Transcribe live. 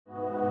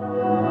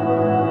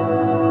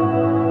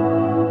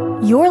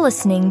You're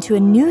listening to a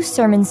new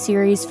sermon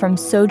series from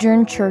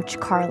Sojourn Church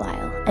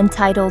Carlisle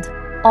entitled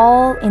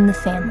All in the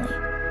Family.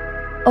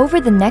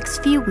 Over the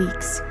next few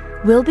weeks,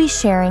 we'll be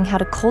sharing how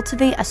to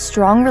cultivate a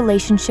strong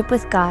relationship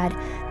with God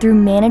through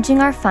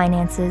managing our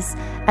finances,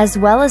 as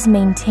well as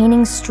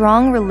maintaining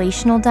strong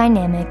relational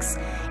dynamics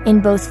in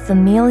both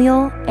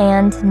familial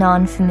and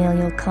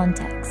non-familial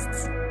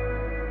contexts.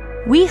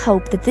 We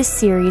hope that this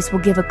series will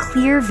give a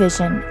clear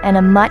vision and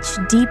a much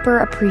deeper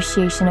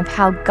appreciation of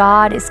how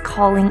God is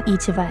calling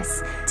each of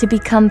us to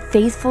become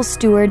faithful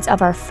stewards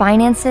of our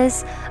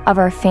finances, of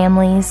our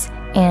families,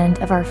 and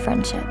of our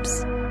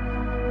friendships.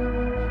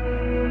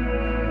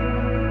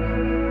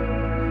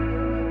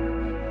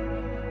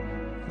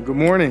 Good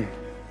morning.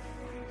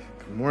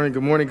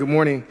 Good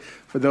morning.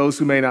 For those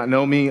who may not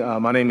know me,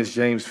 my name is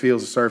James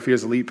Fields. I serve here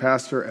as the lead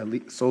pastor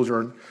at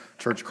Sojourn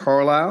Church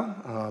Carlisle,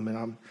 and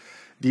I'm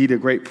indeed a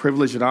great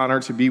privilege and honor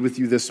to be with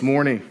you this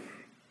morning.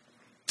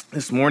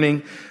 This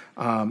morning,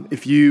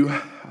 if you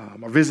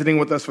are visiting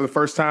with us for the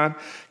first time,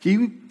 can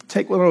you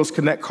take one of those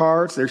Connect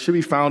cards? They should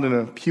be found in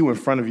a pew in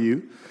front of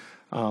you.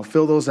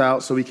 Fill those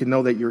out so we can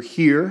know that you're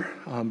here,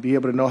 be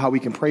able to know how we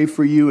can pray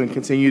for you and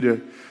continue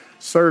to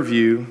serve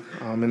you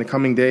in the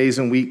coming days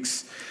and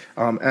weeks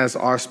as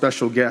our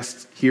special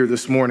guest here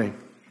this morning.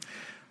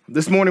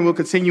 This morning, we'll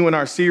continue in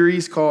our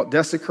series called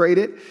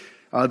Desecrated,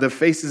 the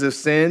Faces of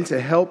Sin, to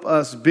help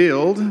us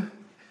build and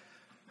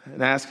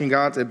asking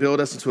God to build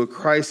us into a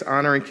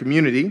Christ-honoring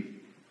community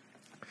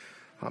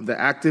that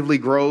actively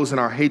grows in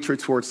our hatred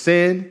towards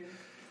sin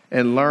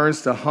and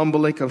learns to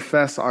humbly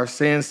confess our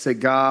sins to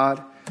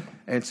God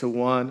and to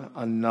one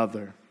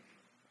another.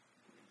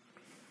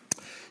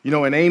 You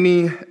know, in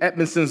Amy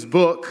Edmondson's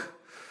book,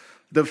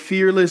 The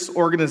Fearless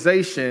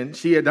Organization,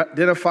 she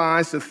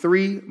identifies the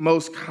three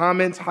most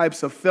common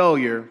types of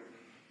failure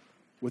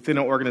within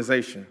an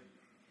organization.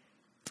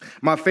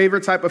 My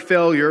favorite type of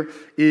failure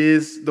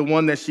is the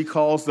one that she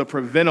calls the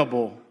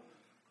preventable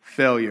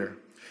failure.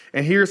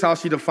 And here's how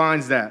she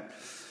defines that.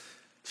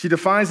 She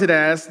defines it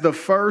as the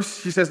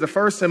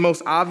first and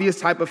most obvious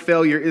type of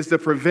failure is the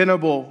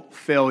preventable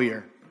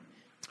failure,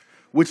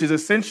 which is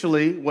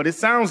essentially what it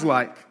sounds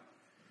like.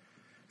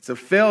 It's a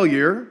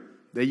failure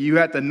that you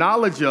had the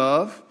knowledge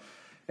of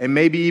and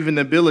maybe even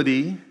the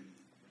ability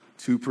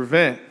to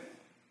prevent.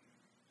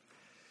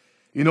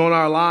 You know, in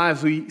our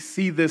lives, we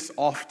see this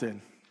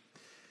often.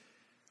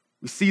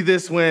 We see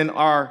this when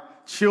our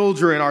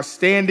children are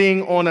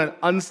standing on an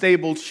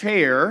unstable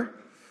chair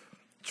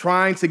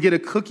trying to get a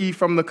cookie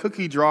from the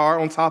cookie jar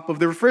on top of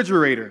the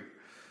refrigerator.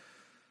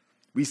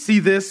 We see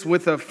this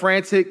with a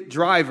frantic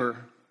driver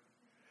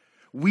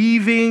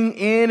weaving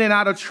in and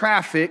out of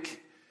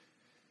traffic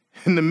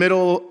in the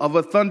middle of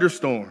a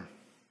thunderstorm.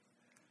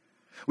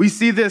 We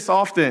see this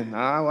often.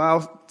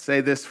 I'll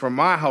say this from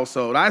my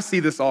household. I see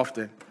this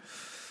often.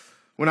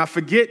 When I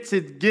forget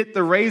to get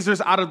the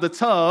razors out of the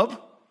tub,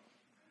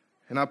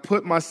 and I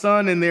put my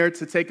son in there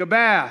to take a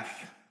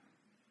bath.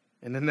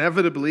 And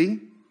inevitably,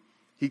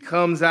 he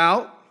comes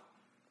out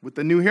with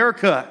a new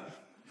haircut.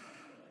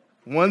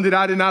 One that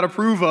I did not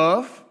approve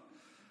of,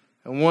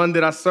 and one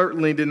that I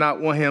certainly did not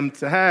want him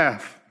to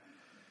have.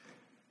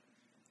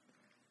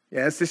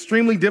 Yeah, it's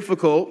extremely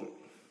difficult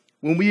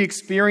when we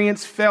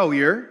experience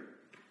failure,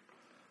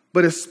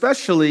 but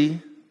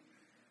especially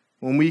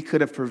when we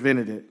could have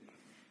prevented it.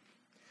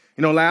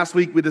 You know, last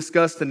week we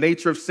discussed the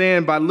nature of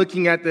sin by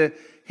looking at the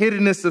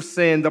hiddenness of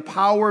sin, the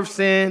power of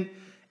sin,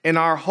 and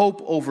our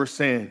hope over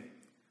sin.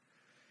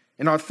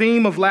 And our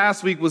theme of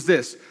last week was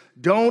this: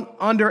 don't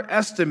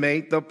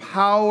underestimate the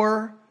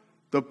power,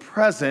 the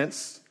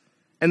presence,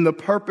 and the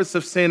purpose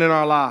of sin in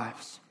our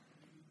lives.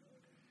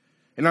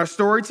 In our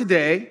story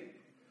today,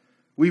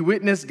 we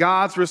witness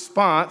God's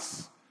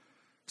response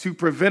to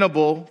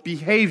preventable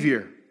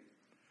behavior.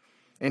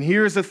 And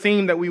here's a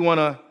theme that we want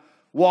to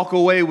walk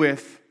away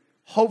with,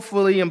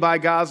 hopefully and by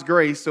God's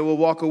grace, so we'll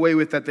walk away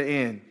with at the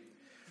end.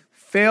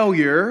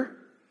 Failure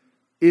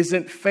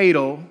isn't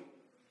fatal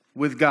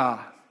with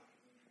God.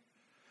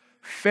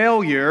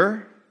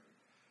 Failure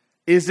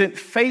isn't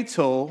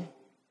fatal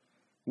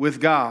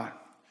with God.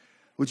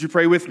 Would you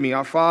pray with me?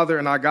 Our Father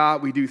and our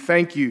God, we do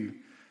thank you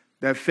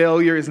that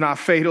failure is not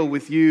fatal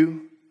with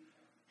you,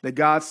 that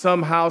God,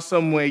 somehow,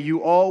 some way,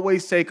 you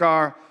always take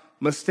our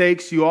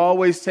mistakes, you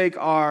always take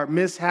our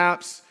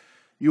mishaps,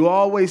 you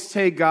always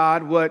take,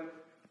 God, what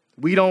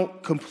we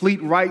don't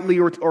complete rightly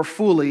or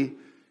fully,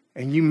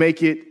 and you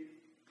make it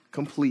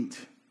complete.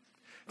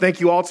 Thank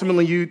you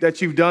ultimately that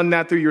you've done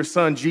that through your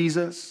son,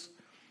 Jesus.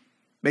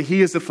 That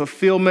he is the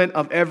fulfillment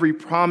of every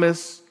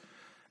promise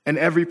and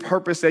every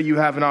purpose that you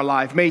have in our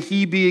life. May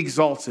he be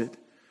exalted.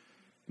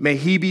 May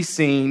he be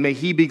seen. May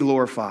he be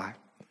glorified.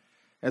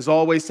 As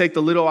always, take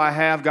the little I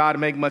have, God,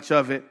 and make much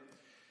of it.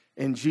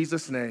 In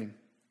Jesus' name,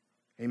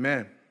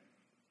 amen.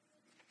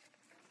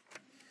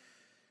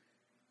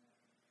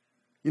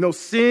 You know,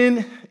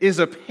 sin is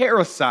a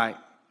parasite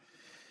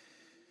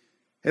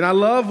And I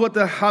love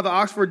how the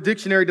Oxford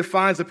Dictionary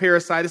defines a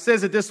parasite. It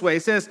says it this way.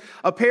 It says,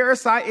 a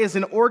parasite is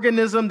an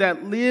organism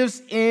that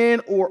lives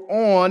in or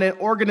on an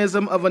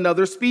organism of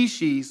another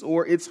species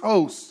or its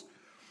host.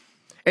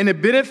 And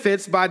it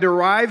benefits by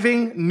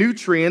deriving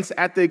nutrients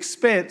at the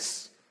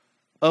expense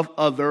of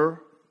other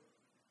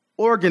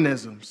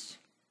organisms.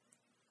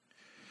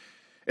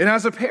 And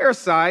as a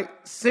parasite,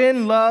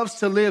 sin loves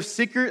to live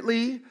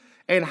secretly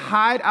and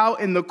hide out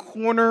in the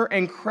corner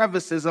and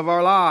crevices of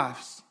our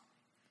lives.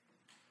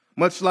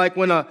 Much like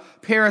when a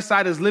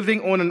parasite is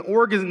living on an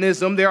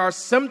organism, there are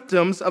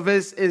symptoms of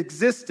its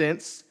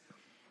existence,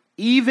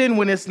 even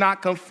when it's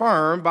not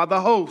confirmed by the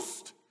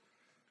host.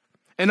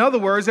 In other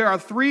words, there are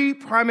three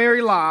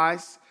primary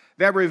lies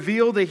that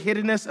reveal the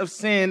hiddenness of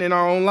sin in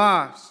our own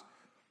lives.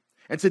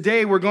 And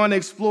today we're going to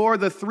explore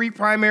the three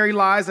primary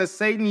lies that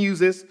Satan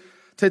uses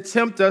to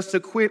tempt us to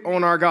quit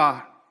on our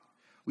God.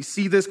 We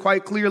see this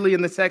quite clearly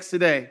in the text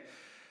today.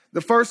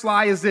 The first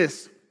lie is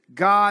this: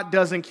 God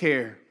doesn't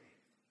care.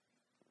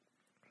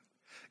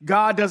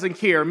 God doesn't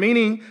care,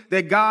 meaning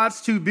that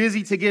God's too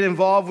busy to get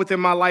involved within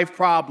my life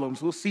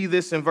problems. We'll see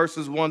this in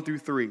verses 1 through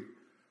 3.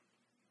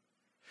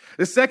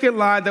 The second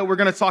lie that we're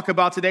going to talk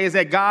about today is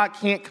that God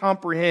can't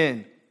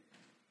comprehend.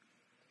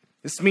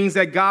 This means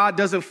that God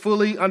doesn't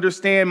fully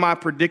understand my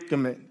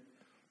predicament.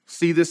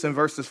 See this in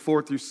verses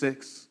 4 through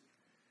 6.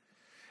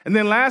 And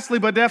then lastly,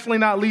 but definitely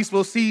not least,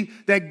 we'll see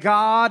that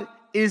God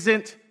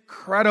isn't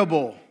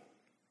credible.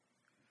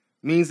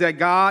 Means that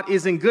God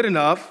isn't good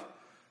enough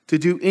to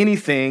do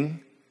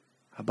anything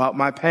about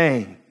my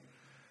pain.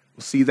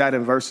 We'll see that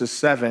in verses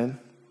 7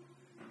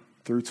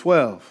 through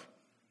 12.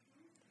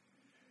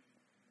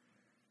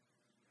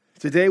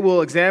 Today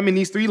we'll examine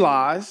these three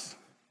lies,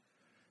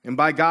 and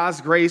by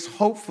God's grace,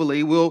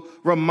 hopefully, we'll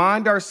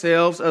remind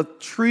ourselves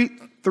of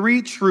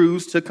three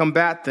truths to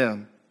combat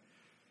them.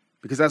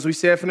 Because as we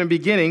said from the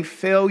beginning,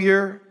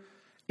 failure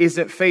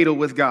isn't fatal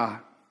with God.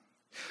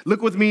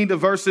 Look with me to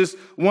verses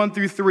 1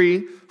 through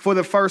 3 for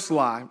the first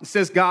lie. It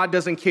says God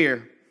doesn't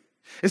care.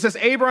 It says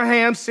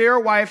Abraham,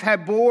 Sarah's wife,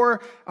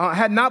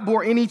 had not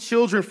bore any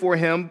children for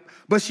him,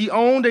 but she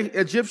owned an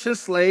Egyptian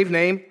slave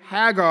named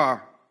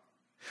Hagar.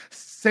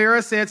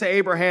 Sarah said to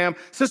Abraham,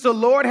 "Since the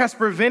Lord has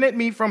prevented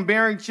me from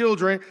bearing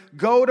children,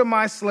 go to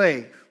my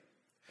slave.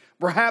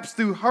 Perhaps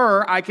through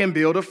her I can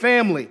build a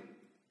family."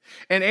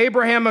 And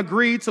Abraham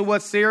agreed to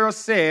what Sarah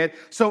said.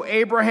 So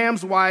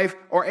Abram's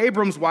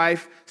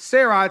wife,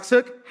 Sarah,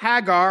 took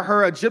Hagar,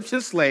 her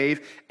Egyptian slave,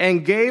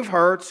 and gave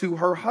her to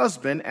her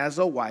husband as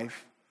a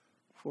wife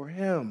for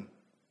him.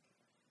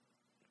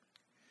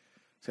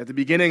 So at the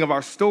beginning of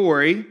our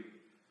story,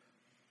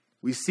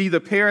 we see the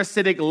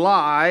parasitic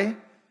lie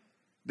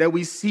that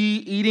we see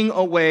eating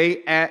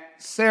away at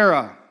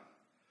Sarah.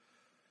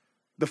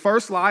 The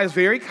first lie is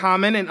very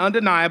common and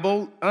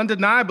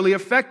undeniably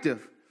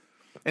effective.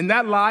 And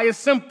that lie is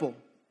simple,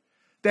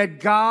 that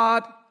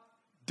God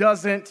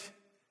doesn't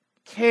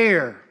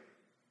care.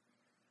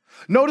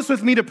 Notice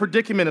with me the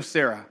predicament of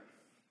Sarah.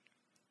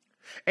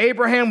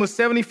 Abraham was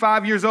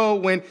 75 years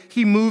old when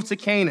he moved to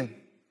Canaan,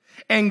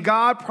 and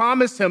God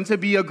promised him to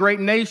be a great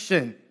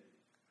nation.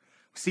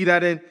 We see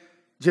that in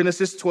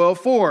Genesis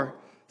 12:4.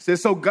 It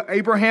says, so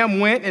Abraham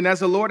went, and as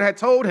the Lord had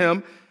told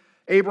him,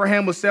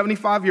 Abraham was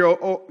 75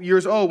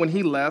 years old when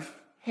he left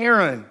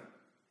Haran.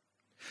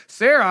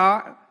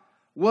 Sarah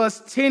was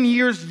 10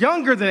 years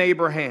younger than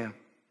Abraham.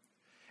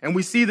 And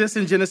we see this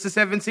in Genesis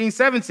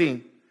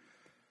 17:17.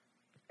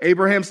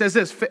 Abraham says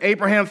this: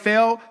 Abraham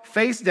fell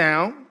face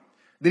down.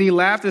 Then he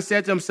laughed and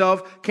said to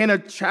himself, can a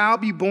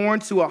child be born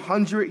to a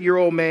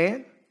 100-year-old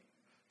man?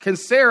 Can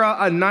Sarah,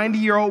 a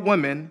 90-year-old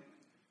woman,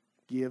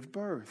 give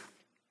birth?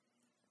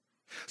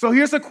 So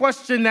here's a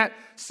question that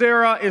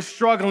Sarah is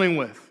struggling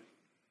with.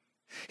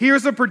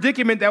 Here's a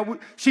predicament that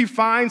she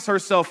finds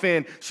herself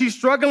in. She's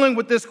struggling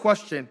with this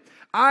question.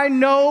 I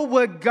know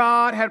what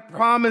God had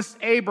promised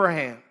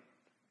Abraham.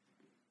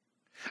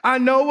 I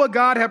know what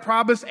God had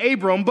promised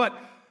Abram, but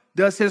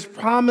does his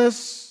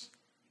promise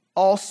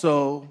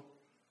also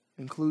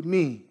include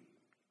me?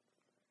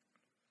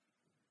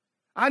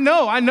 I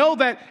know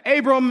that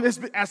Abram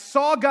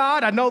saw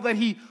God. I know that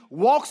he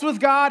walks with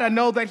God. I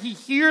know that he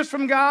hears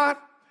from God.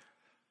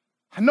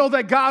 I know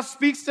that God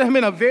speaks to him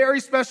in a very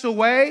special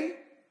way.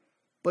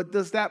 But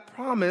does that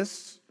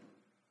promise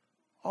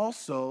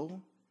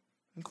also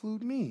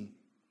include me?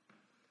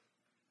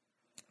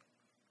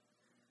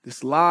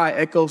 This lie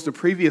echoes the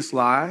previous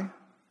lie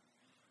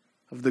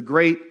of the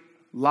great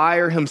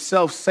liar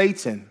himself,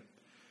 Satan,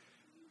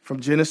 from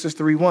Genesis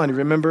 3:1.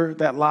 Remember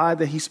that lie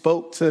that he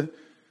spoke to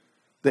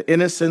the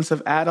innocence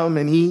of Adam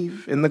and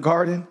Eve in the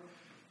garden?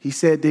 He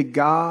said, did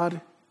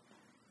God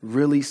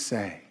really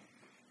say?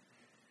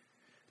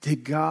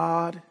 Did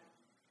God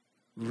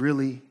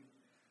really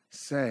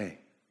say?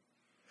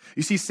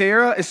 You see,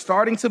 Sarah is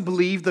starting to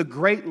believe the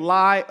great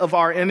lie of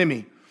our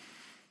enemy.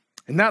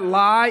 And that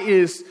lie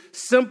is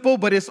simple,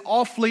 but it's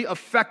awfully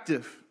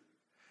effective.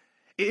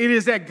 It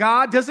is that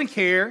God doesn't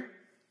care.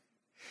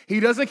 He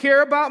doesn't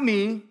care about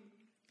me.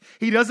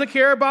 He doesn't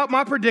care about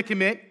my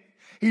predicament.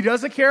 He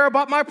doesn't care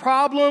about my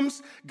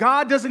problems.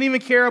 God doesn't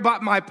even care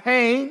about my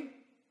pain.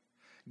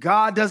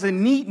 God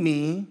doesn't need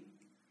me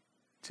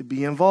to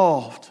be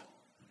involved.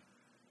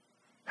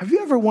 Have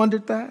you ever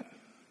wondered that?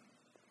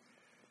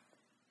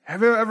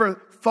 Have you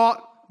ever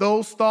thought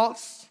those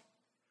thoughts?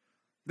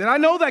 That I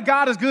know that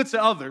God is good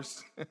to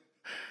others.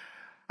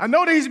 I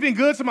know that he's been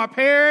good to my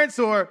parents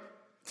or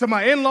to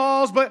my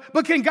in-laws,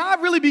 but can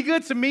God really be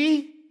good to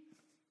me?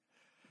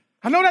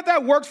 I know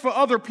that works for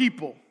other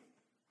people.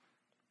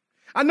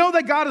 I know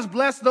that God has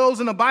blessed those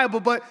in the Bible,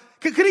 but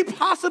could he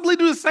possibly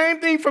do the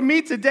same thing for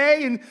me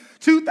today in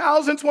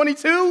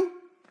 2022?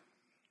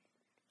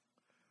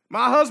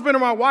 My husband or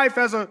my wife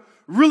has a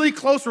really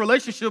close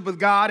relationship with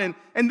God,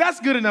 and that's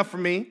good enough for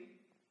me.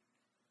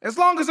 As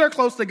long as they're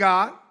close to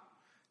God.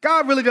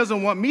 God really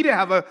doesn't want me to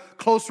have a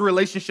close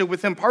relationship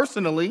with him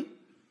personally.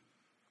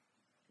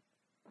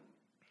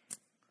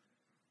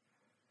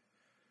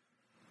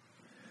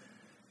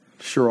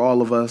 Sure,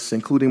 all of us,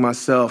 including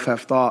myself,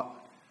 have thought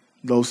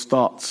those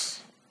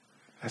thoughts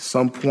at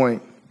some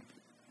point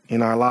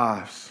in our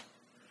lives.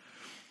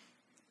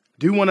 I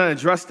do want to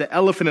address the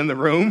elephant in the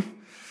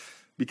room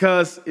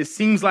because it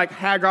seems like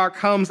Hagar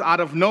comes out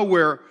of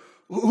nowhere.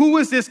 Who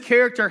is this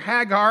character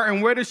Hagar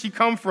and where does she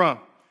come from?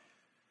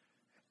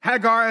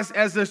 Hagar,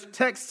 as the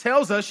text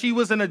tells us, she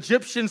was an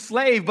Egyptian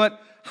slave,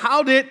 but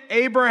how did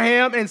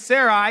Abraham and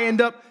Sarai end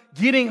up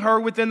getting her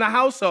within the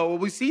household? Well,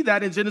 we see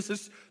that in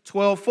Genesis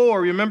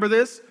 12:4. Remember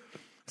this? It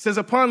says,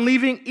 upon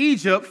leaving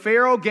Egypt,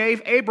 Pharaoh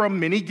gave Abram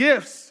many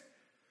gifts.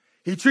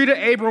 He treated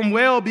Abram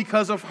well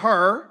because of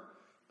her.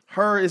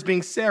 Her is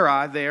being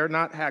Sarai there,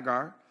 not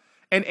Hagar.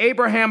 And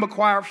Abraham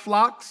acquired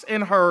flocks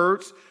and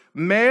herds,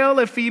 male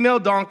and female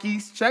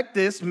donkeys. Check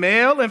this,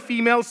 male and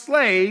female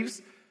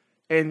slaves.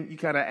 And you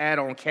kind of add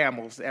on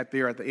camels at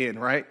the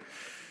end, right?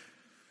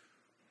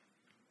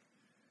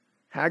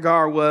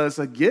 Hagar was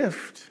a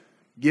gift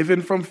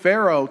given from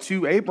Pharaoh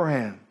to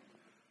Abraham.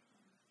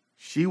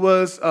 She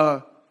was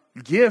a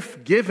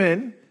gift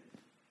given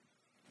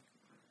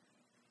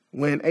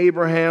when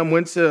Abraham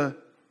went to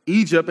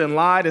Egypt and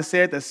lied and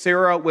said that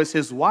Sarah was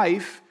his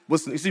wife,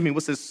 was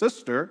his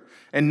sister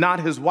and not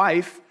his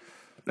wife.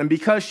 And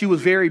because she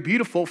was very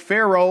beautiful,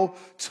 Pharaoh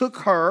took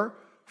her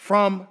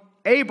from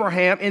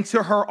Abraham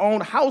into her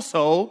own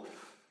household.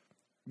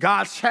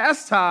 God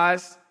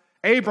chastised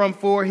Abram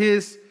for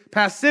his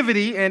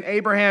passivity, and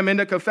Abraham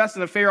ended up confessing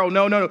to Pharaoh,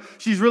 no,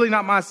 she's really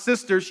not my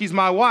sister, she's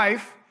my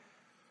wife.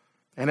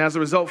 And as a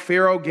result,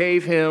 Pharaoh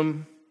gave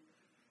him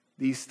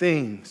these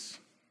things.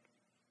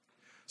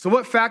 So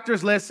what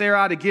factors led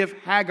Sarah to give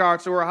Hagar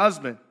to her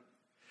husband?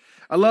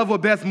 I love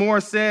what Beth Moore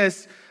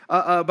says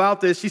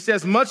about this. She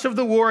says, much of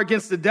the war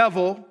against the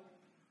devil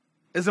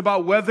is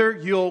about whether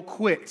you'll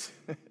quit.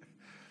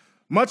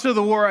 Much of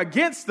the war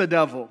against the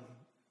devil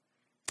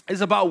is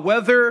about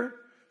whether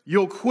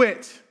you'll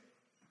quit.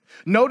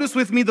 Notice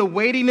with me the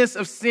weightiness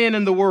of sin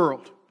in the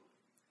world.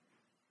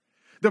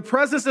 The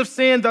presence of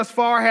sin thus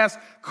far has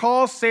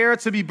caused Sarah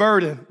to be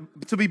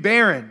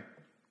barren.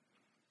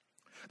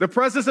 The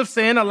presence of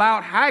sin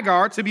allowed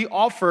Hagar to be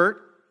offered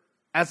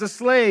as a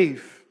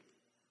slave.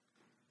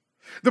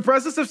 The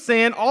presence of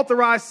sin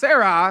authorized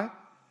Sarai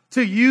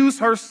to use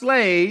her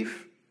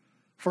slave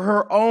for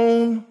her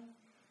own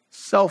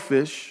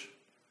selfish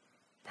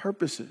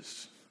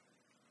purposes.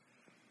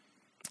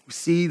 We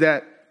see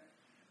that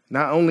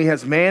not only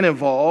has man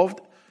evolved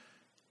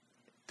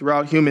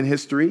throughout human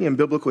history and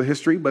biblical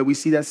history, but we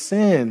see that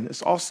sin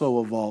is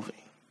also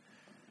evolving,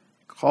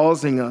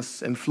 causing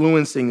us,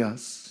 influencing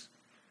us,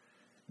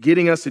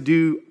 getting us to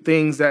do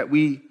things that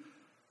we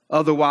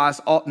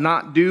otherwise ought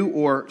not do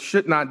or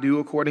should not do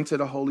according to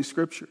the Holy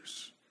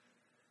Scriptures.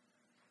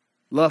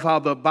 Love how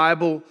the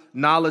Bible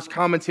Knowledge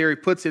Commentary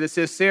puts it. It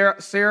says,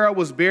 Sarah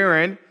was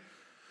barren,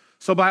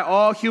 so by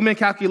all human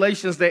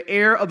calculations, the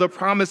heir of the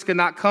promise could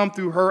not come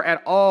through her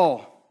at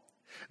all.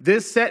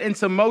 This set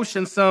into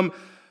motion some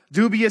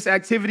dubious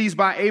activities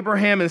by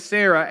Abraham and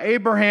Sarah.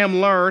 Abraham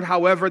learned,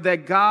 however,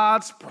 that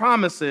God's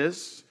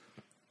promises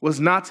was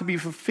not to be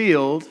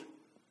fulfilled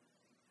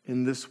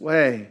in this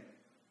way.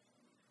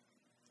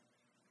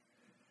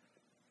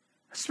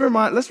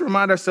 Let's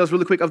remind ourselves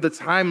really quick of the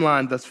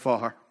timeline thus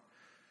far.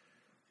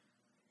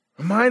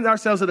 Remind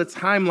ourselves of the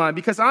timeline,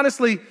 because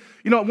honestly,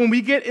 when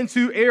we get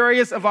into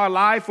areas of our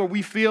life where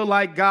we feel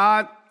like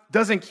God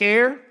doesn't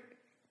care,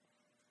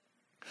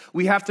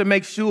 we have to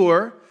make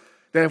sure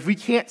that if we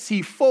can't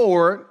see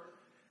forward,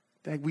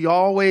 that we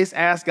always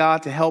ask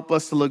God to help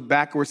us to look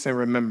backwards and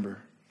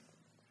remember,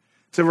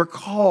 to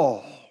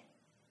recall.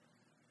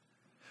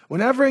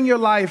 Whenever in your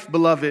life,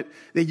 beloved,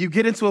 that you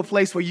get into a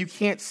place where you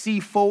can't see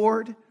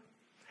forward,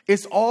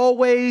 it's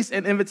always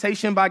an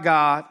invitation by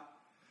God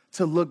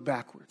to look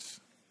backwards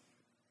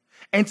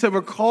and to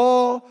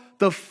recall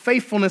the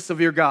faithfulness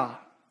of your God,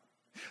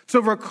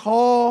 to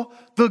recall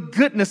the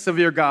goodness of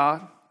your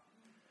God,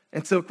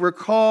 and to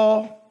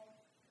recall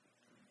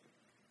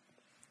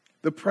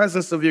the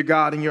presence of your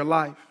God in your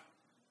life.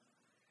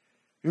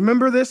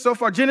 Remember this so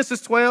far? Genesis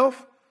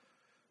 12,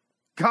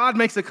 God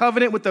makes a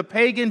covenant with a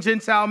pagan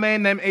Gentile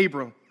man named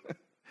Abram.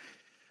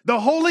 The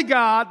holy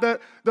God,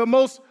 the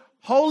most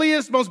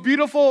holiest, most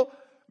beautiful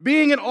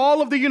being in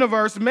all of the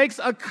universe, makes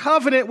a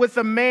covenant with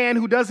a man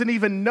who doesn't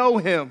even know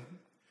him,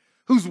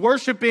 who's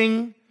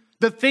worshiping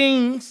the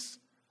things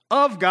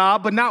of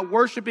God, but not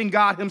worshiping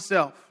God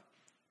himself.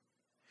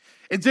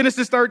 In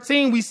Genesis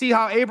 13, we see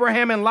how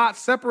Abraham and Lot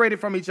separated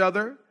from each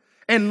other,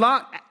 and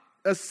Lot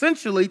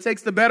essentially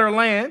takes the better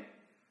land,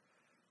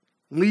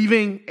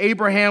 leaving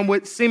Abraham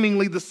with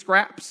seemingly the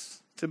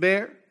scraps to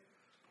bear.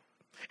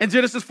 In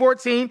Genesis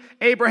 14,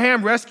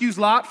 Abraham rescues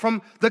Lot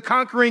from the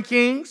conquering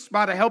kings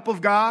by the help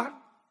of God.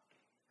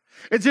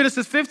 In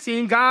Genesis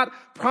 15, God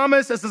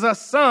promises a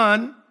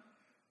son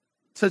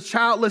to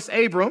childless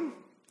Abram.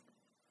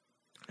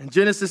 In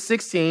Genesis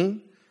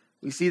 16,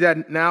 we see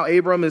that now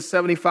Abram is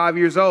 75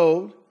 years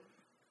old,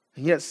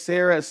 and yet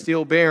Sarah is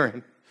still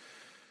barren.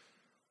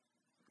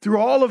 Through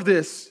all of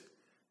this,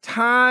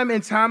 time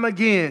and time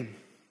again,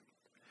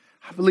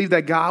 I believe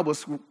that God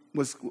was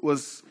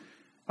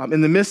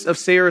in the midst of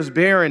Sarah's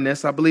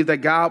barrenness, I believe that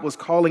God was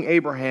calling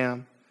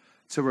Abraham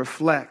to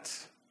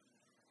reflect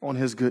on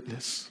his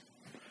goodness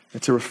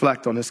and to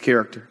reflect on his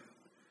character.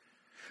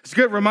 It's a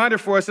good reminder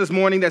for us this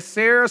morning that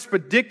Sarah's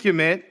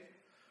predicament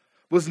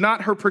was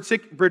not her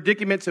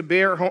predicament to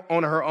bear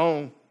on her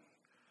own.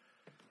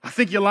 I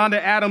think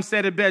Yolanda Adams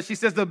said it best. She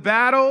says, the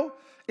battle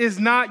is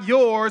not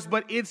yours,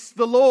 but it's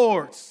the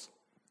Lord's.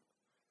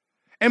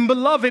 And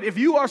beloved, if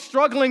you are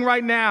struggling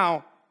right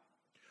now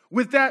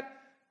with that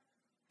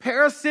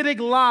parasitic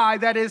lie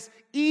that is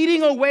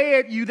eating away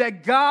at you,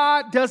 that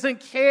God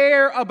doesn't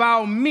care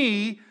about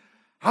me,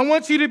 I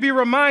want you to be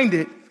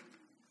reminded.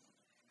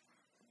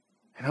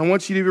 And I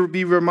want you to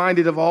be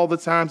reminded of all the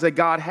times that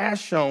God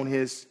has shown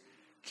his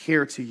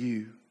care to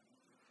you,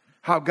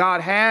 how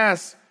God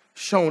has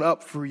shown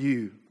up for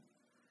you,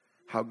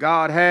 how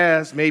God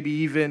has maybe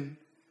even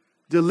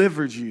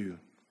delivered you.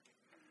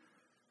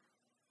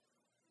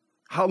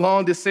 How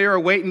long did Sarah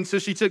wait until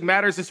she took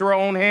matters into her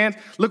own hands?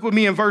 Look with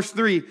me in verse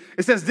 3.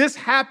 It says, this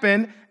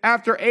happened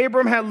after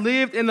Abram had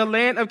lived in the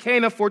land of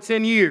Canaan for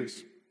 10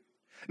 years.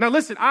 Now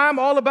listen, I'm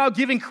all about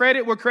giving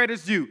credit where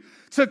credit's due.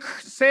 To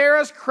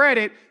Sarah's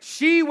credit,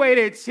 she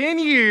waited 10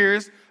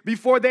 years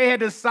before they had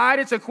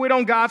decided to quit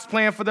on God's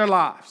plan for their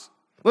lives.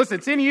 Listen,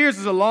 10 years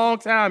is a long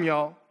time,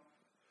 y'all.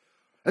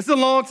 It's a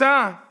long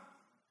time.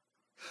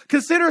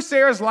 Consider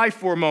Sarah's life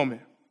for a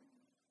moment.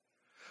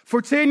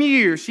 For 10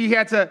 years, she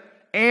had to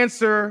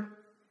answer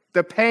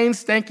the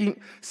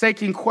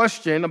painstaking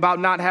question about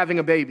not having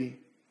a baby.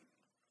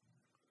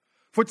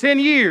 For 10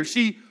 years,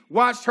 she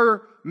watched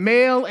her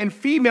male and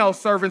female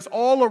servants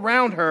all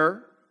around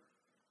her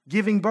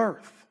giving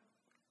birth.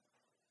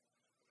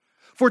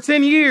 For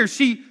 10 years,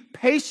 she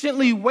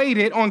patiently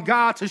waited on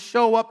God to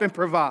show up and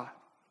provide.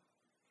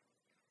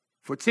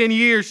 For 10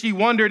 years, she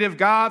wondered if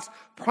God's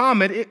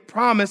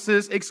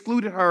promises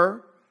excluded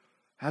her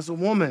as a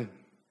woman.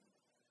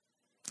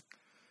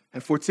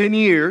 And for 10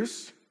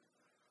 years,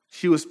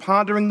 she was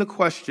pondering the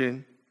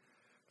question,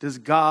 does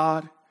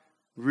God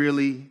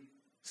really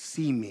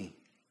see me?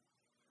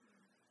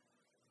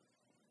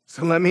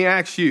 So let me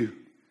ask you,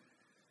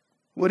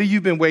 what have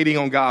you been waiting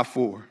on God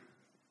for?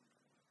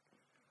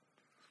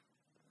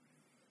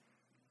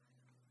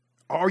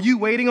 Are you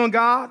waiting on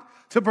God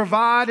to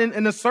provide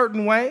in a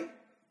certain way?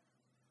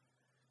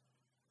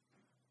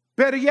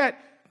 Better yet,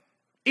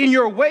 in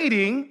your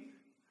waiting,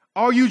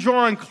 are you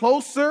drawing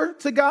closer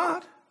to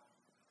God?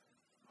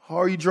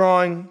 Or are you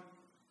drawing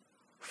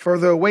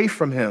further away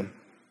from him?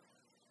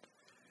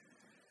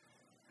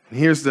 And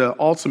here's the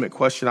ultimate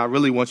question I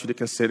really want you to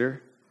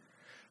consider.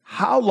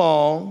 How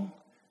long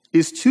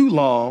is too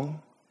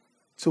long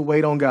to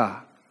wait on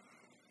God?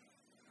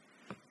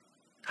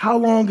 How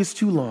long is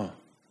too long?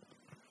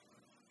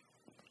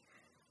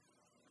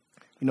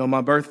 You know,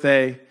 my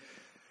birthday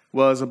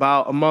was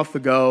about a month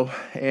ago,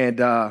 and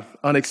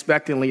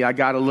unexpectedly, I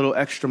got a little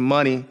extra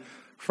money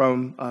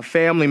from a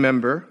family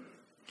member,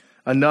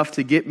 enough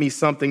to get me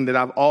something that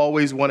I've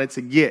always wanted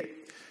to get.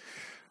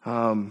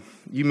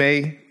 You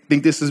may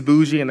think this is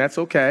bougie, and that's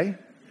okay.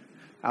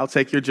 I'll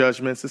take your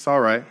judgments. It's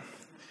all right.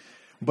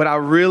 But I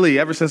really,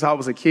 ever since I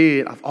was a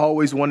kid, I've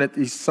always wanted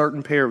these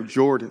certain pair of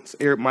Jordans,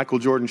 Michael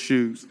Jordan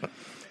shoes.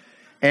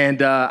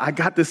 And I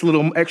got this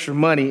little extra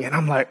money, and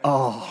I'm like,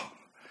 oh,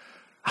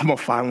 I'm going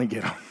to finally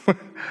get them.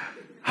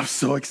 I'm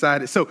so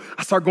excited. So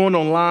I started going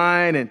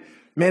online, and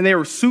man, they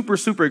were super,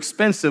 super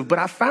expensive. But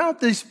I found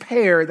this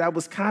pair that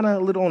was kind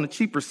of a little on the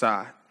cheaper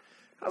side.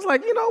 I was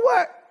like, you know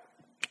what?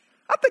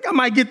 I think I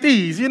might get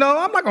these. You know,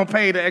 I'm not going to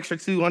pay the extra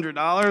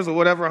 $200 or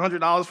whatever,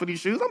 $100 for these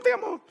shoes. I'm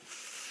going to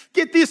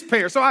get this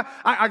pair. So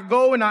I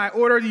go and I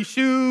order these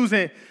shoes,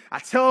 and I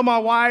tell my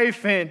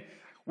wife, and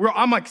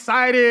I'm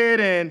excited,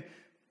 and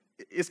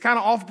it's kind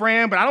of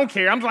off-brand, but I don't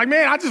care. I'm just like,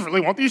 man, I just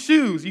really want these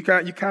shoes. You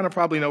kind of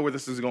probably know where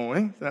this is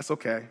going. That's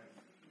okay.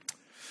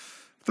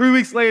 3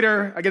 weeks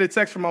later, I get a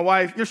text from my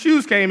wife. Your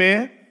shoes came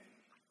in.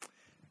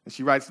 And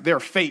she writes, they're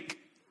fake.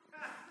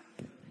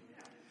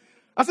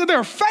 I said,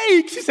 they're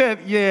fake? She said,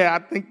 yeah, I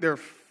think they're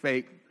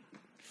fake.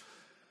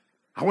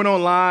 I went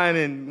online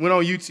and went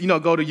on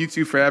YouTube, go to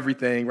YouTube for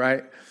everything,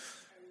 right?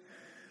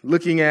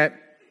 looking at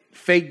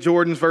fake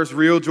Jordans versus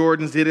real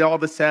Jordans, did all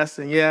the tests,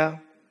 and yeah,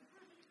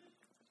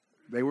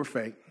 they were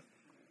fake.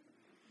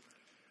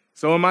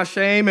 So in my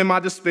shame and my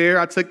despair,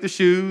 I took the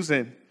shoes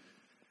and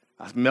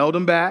I mailed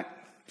them back.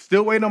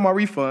 Still waiting on my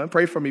refund.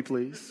 Pray for me,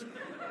 please.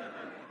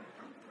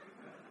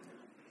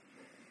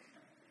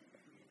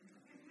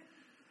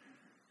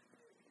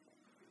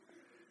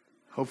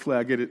 Hopefully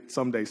I get it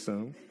someday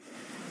soon.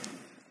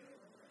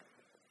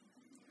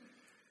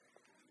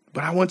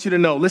 But I want you to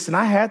know, listen,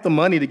 I had the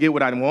money to get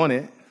what I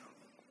wanted.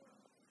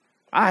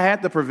 I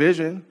had the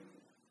provision,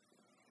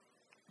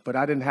 but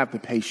I didn't have the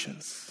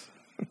patience.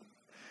 I'm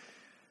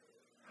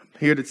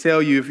here to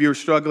tell you, if you're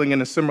struggling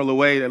in a similar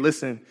way, that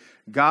listen,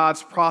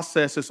 God's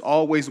process is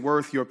always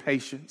worth your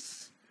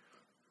patience.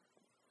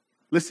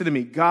 Listen to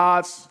me,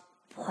 God's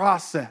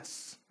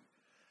process.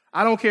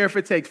 I don't care if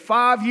it takes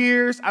 5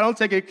 years. I don't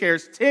care if it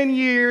takes 10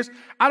 years.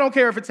 I don't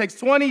care if it takes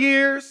 20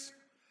 years.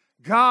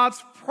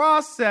 God's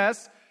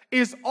process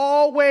is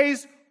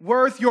always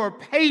worth your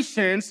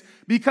patience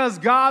because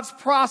God's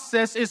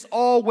process is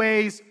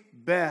always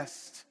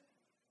best.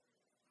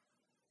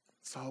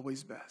 It's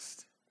always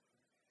best.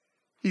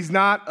 He's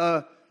not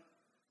a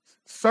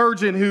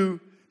surgeon who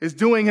is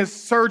doing his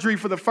surgery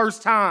for the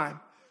first time,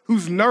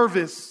 who's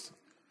nervous.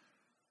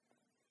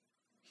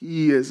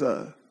 He is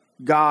a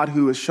God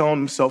who has shown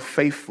himself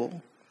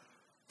faithful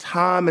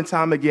time and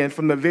time again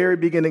from the very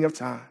beginning of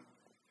time.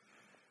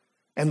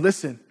 And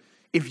listen,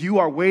 if you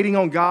are waiting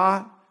on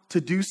God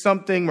to do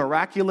something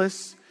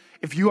miraculous,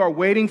 if you are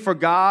waiting for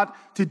God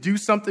to do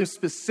something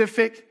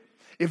specific,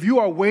 if you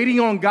are waiting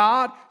on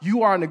God,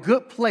 you are in a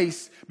good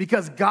place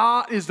because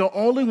God is the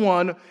only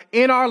one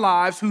in our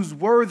lives who's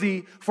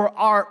worthy for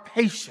our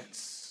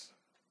patience.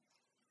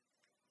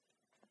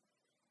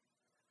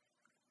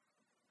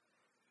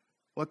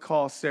 What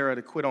caused Sarah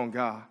to quit on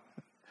God?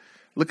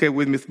 Look at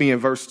with me in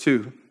verse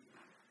 2.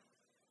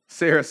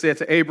 Sarah said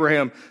to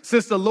Abraham,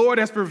 "Since the Lord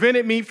has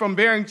prevented me from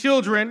bearing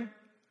children,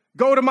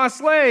 go to my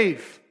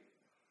slave."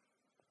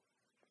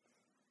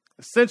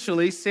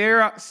 Essentially,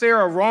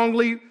 Sarah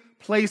wrongly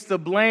placed the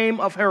blame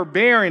of her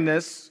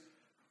barrenness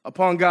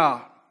upon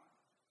God.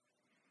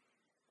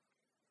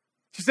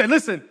 She said,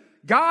 listen,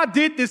 God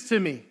did this to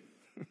me.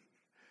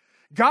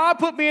 God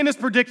put me in this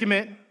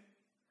predicament.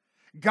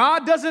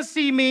 God doesn't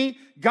see me.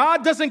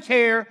 God doesn't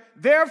care.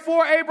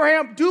 Therefore,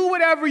 Abraham, do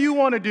whatever you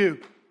want to do.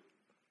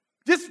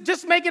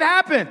 Just make it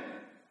happen.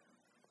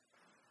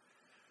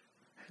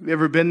 Have you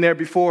ever been there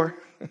before?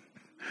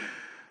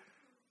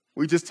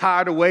 We just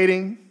tired of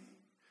waiting.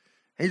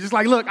 And he's just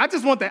like, look, I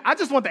just want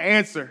the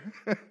answer.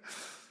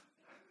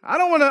 I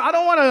don't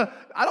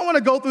want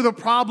to go through the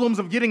problems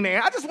of getting the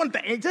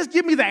answer. Just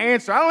give me the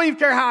answer. I don't even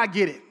care how I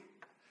get it.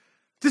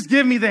 Just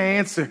give me the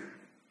answer.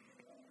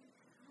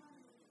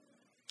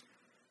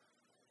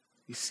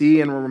 You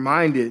see, and we're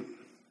reminded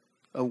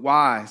of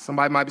why.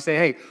 Somebody might be saying,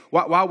 hey,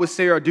 why would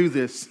Sarah do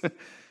this?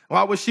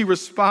 Why would she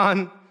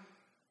respond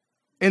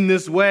in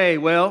this way?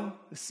 Well,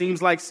 it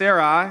seems like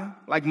Sarai,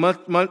 like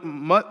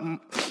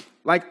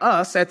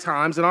us at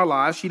times in our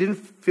lives, she didn't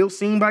feel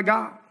seen by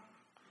God.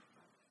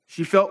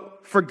 She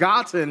felt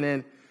forgotten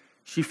and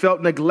she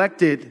felt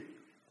neglected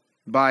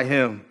by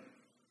him.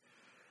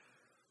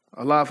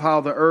 I love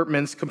how the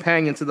Erdman's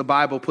companion to the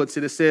Bible puts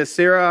it. It says,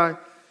 Sarai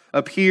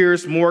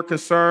appears more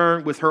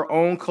concerned with her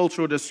own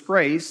cultural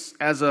disgrace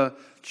as a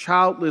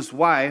childless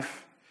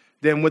wife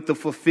than with the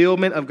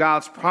fulfillment of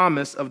God's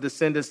promise of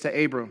descendants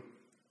to Abram.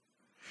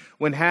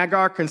 When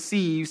Hagar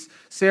conceives,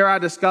 Sarai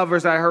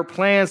discovers that her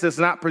plans does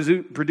not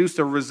produce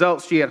the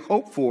results she had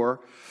hoped for,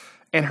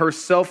 and her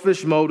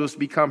selfish motives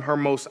become her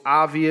most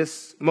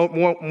obvious,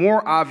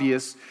 more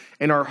obvious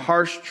in her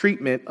harsh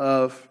treatment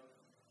of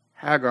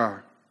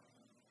Hagar.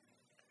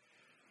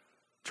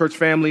 Church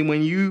family,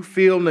 when you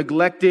feel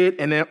neglected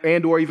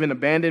and or even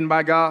abandoned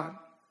by God,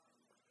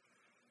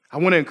 I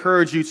want to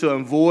encourage you to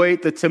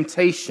avoid the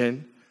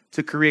temptation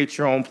to create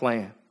your own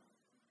plan.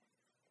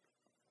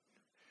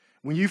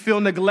 When you feel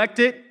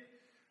neglected,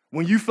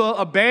 when you feel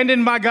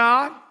abandoned by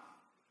God,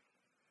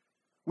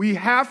 we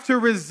have to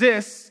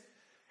resist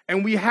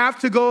and we have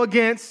to go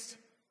against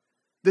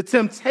the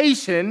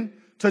temptation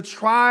to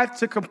try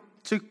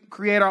to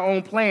create our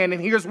own plan.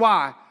 And here's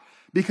why.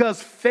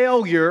 Because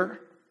failure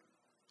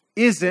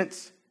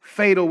isn't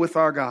fatal with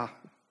our God.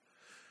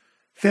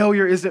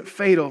 Failure isn't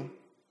fatal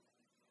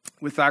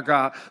with our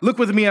God. Look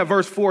with me at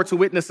verse 4 to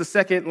witness the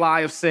second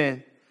lie of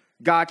sin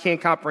God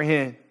can't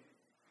comprehend.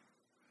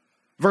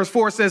 Verse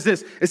 4 says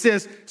this. It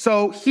says,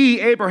 so he,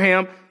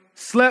 Abraham,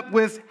 slept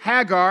with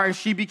Hagar and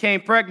she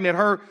became pregnant.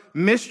 Her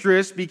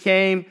mistress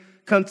became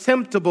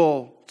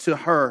contemptible to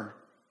her.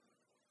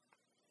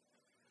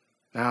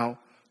 Now,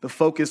 the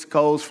focus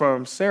goes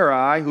from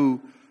Sarai,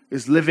 who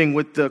is living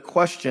with the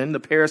question, the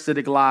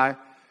parasitic lie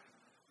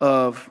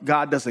of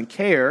God doesn't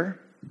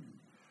care.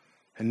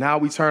 And now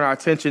we turn our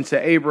attention to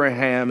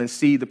Abraham and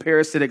see the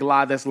parasitic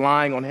lie that's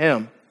lying on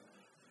him.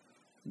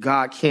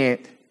 God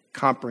can't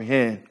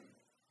comprehend.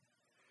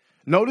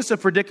 Notice the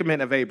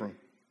predicament of Abram.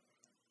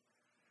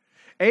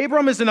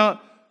 Abram is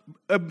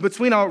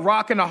between a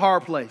rock and a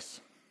hard place.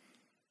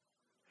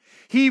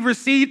 He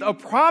received a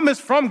promise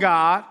from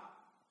God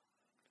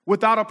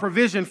without a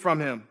provision from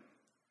him.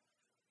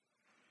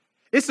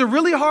 It's a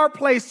really hard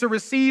place to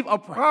receive a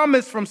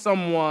promise from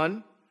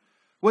someone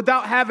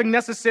without having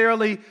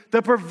necessarily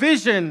the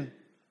provision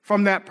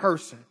from that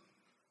person.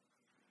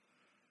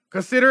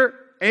 Consider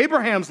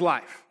Abraham's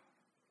life.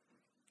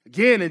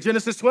 Again, in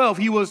Genesis 12,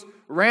 he was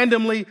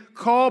randomly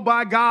called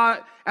by God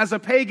as a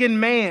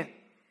pagan man.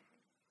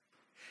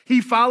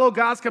 He followed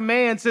God's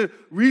command to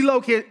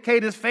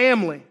relocate his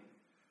family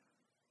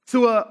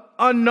to an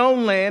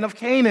unknown land of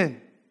Canaan.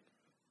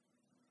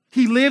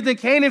 He lived in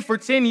Canaan for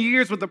 10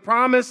 years with the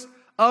promise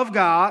of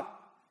God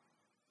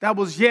that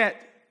was yet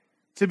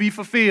to be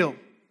fulfilled.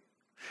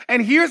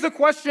 And here's the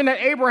question that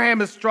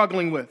Abraham is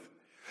struggling with.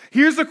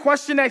 Here's the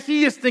question that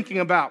he is thinking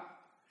about.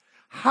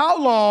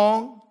 How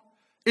long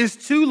is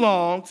too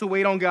long to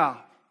wait on God?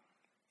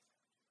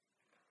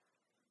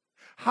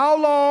 How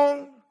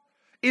long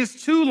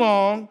is too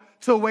long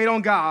to wait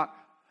on God?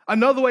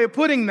 Another way of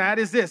putting that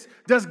is this: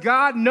 does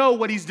God know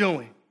what he's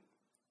doing?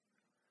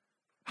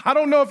 I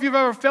don't know if you've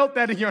ever felt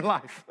that in your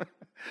life.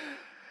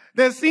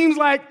 That seems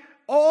like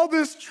all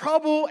this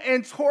trouble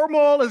and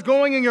turmoil is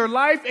going in your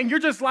life, and you're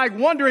just like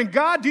wondering,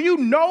 God, do you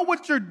know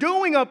what you're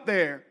doing up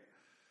there?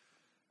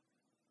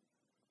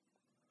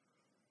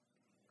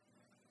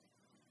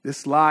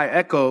 This lie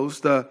echoes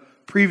the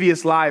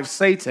previous lie of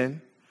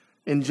Satan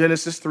in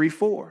Genesis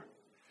 3:4.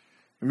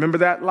 Remember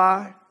that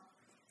lie?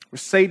 Where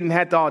Satan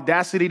had the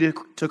audacity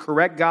to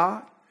correct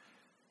God.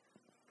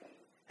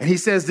 And he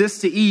says this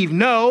to Eve: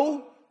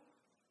 no,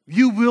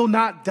 you will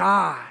not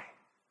die.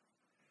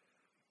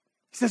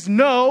 He says,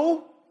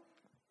 no,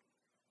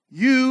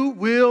 you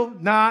will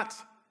not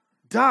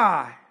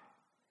die.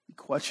 He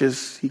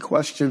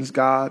questions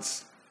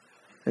God's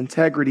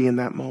integrity in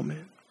that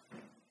moment.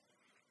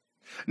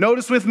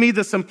 Notice with me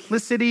the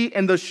simplicity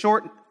and the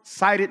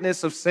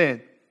short-sightedness of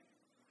sin.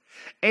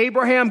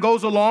 Abraham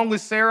goes along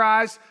with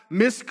Sarai's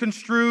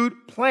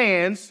misconstrued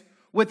plans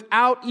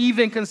without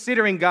even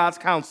considering God's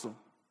counsel.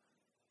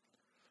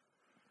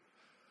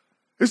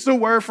 This is a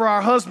word for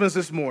our husbands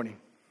this morning.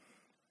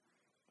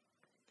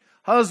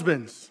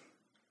 Husbands,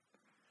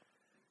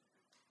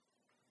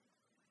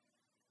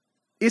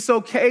 it's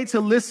okay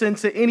to listen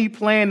to any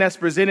plan that's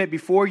presented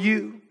before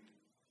you,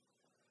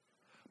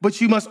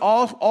 but you must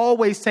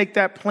always take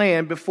that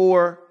plan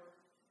before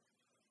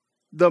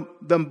the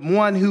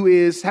one who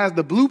has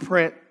the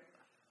blueprint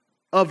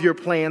of your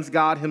plans,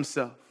 God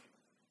himself.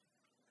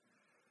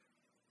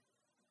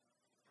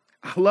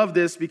 I love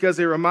this because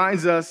it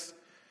reminds us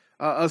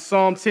of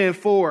Psalm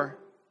 10:4.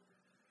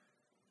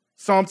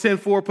 Psalm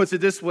 10:4 puts it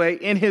this way: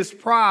 in his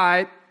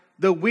pride,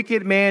 the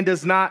wicked man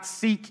does not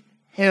seek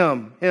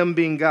him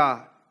being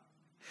God.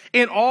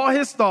 In all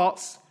his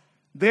thoughts,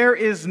 there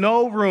is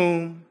no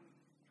room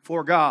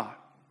for God.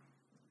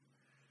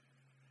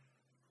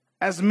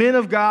 As men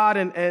of God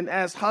and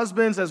as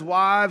husbands, as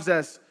wives,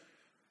 as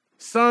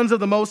sons of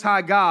the Most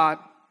High God,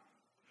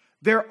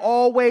 there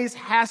always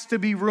has to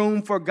be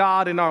room for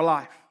God in our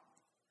life.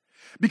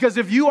 Because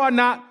if you are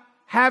not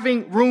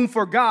having room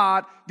for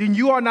God, then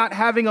you are not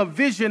having a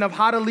vision of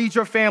how to lead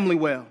your family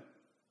well.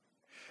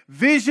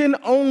 Vision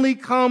only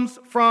comes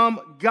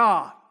from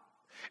God.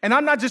 And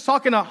I'm not just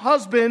talking to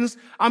husbands,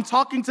 I'm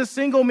talking to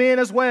single men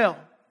as well.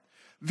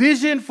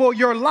 Vision for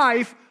your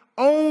life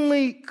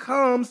only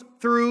comes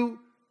through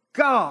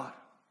God.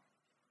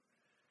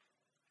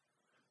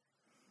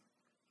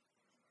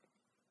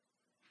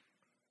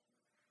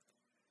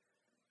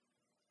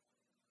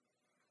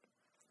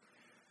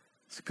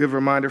 It's a good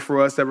reminder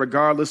for us that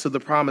regardless of the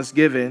promise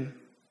given,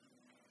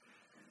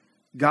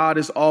 God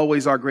is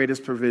always our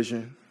greatest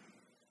provision.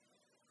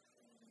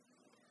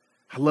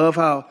 I love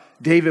how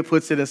David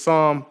puts it in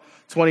Psalm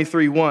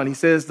 23:1. He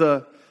says,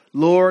 the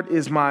Lord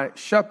is my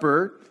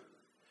shepherd.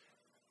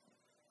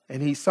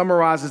 And he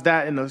summarizes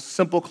that in a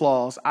simple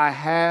clause: I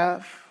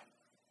have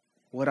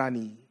what I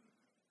need.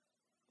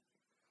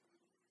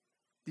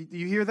 Do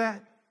you hear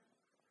that?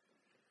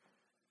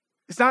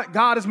 It's not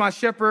God is my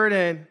shepherd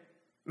and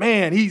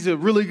man, he's a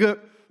really good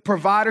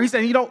provider. He's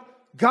saying,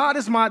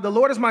 the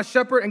Lord is my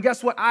shepherd, and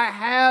guess what? I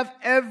have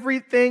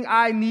everything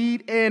I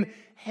need in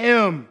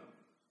him.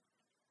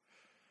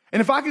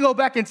 And if I could go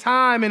back in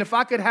time and if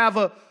I could have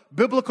a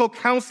biblical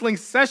counseling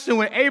session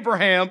with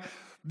Abraham,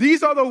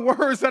 these are the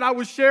words that I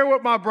would share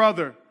with my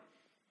brother.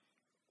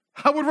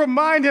 I would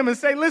remind him and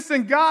say,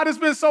 listen, God has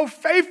been so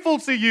faithful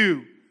to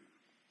you.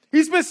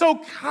 He's been so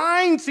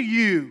kind to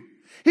you.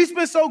 He's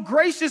been so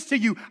gracious to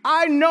you.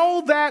 I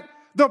know that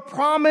the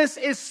promise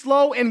is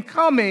slow in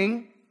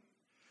coming,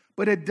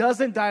 but it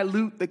doesn't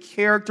dilute the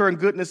character and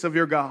goodness of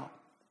your God.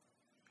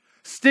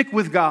 Stick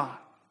with God.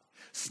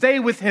 Stay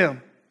with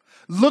him.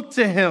 Look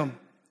to him.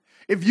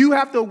 If you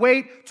have to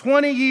wait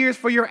 20 years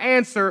for your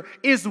answer,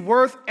 it's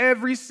worth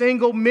every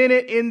single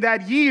minute in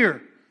that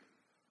year.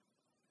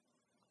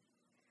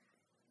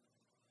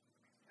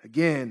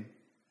 Again,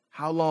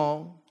 how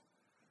long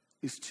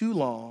is too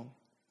long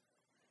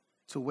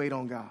to wait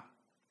on God?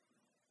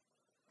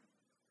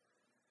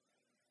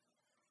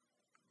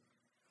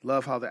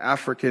 Love how the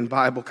African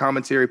Bible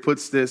commentary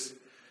puts this. It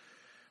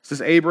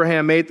says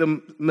Abraham made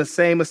the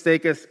same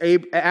mistake as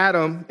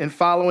Adam in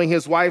following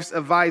his wife's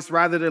advice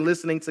rather than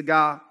listening to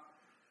God.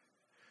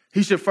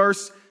 He should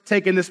first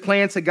take in this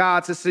plan to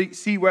God to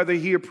see whether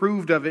he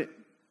approved of it.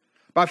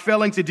 By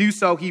failing to do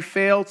so, he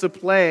failed to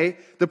play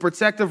the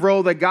protective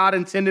role that God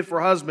intended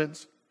for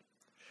husbands.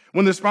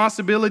 When the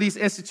responsibilities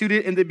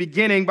instituted in the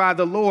beginning by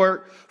the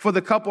Lord for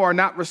the couple are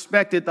not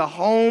respected, the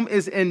home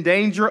is in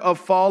danger of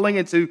falling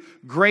into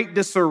great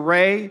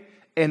disarray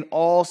and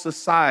all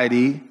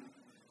society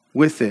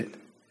with it.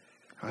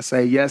 I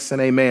say yes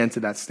and amen to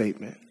that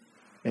statement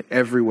in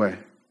every way.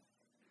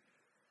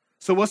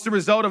 So what's the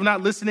result of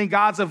not listening to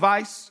God's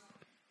advice?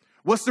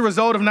 What's the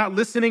result of not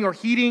listening or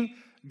heeding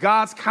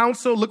God's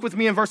counsel? Look with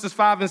me in verses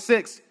 5 and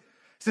 6. It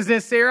says, then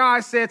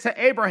Sarai said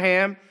to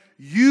Abraham,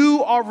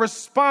 you are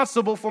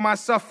responsible for my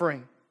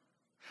suffering.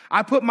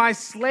 I put my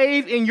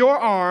slave in your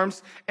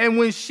arms, and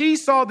when she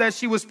saw that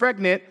she was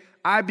pregnant,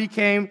 I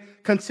became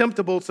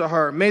contemptible to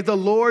her. May the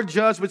Lord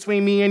judge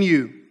between me and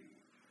you.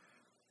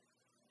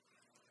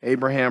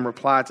 Abraham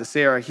replied to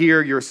Sarah,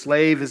 here, your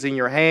slave is in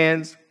your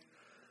hands.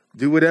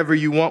 Do whatever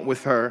you want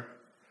with her.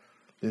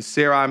 Then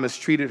Sarai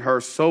mistreated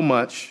her so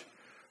much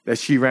that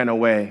she ran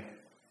away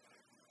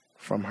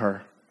from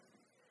her.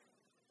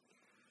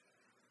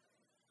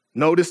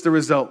 Notice the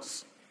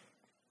results.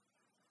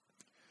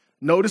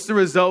 Notice the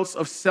results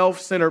of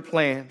self-centered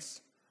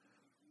plans.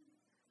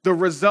 The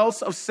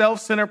results of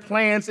self-centered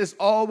plans is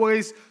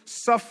always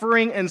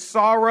suffering and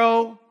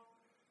sorrow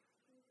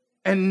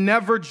and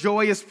never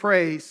joyous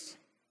praise.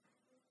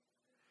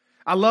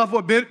 I love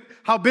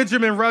how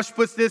Benjamin Rush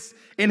puts this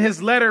in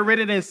his letter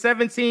written in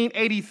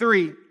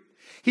 1783.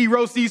 He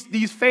wrote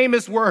these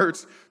famous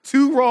words,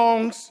 2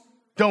 wrongs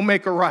don't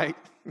make a right.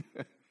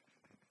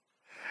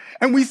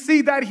 And we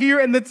see that here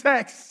in the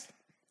text.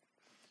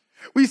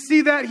 We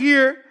see that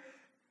here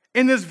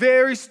in this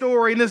very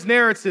story, in this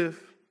narrative.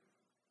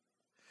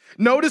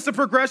 Notice the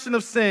progression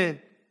of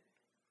sin.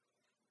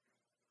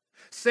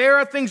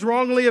 Sarah thinks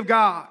wrongly of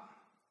God.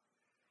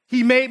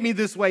 He made me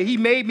this way. He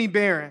made me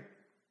barren.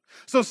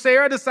 So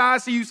Sarah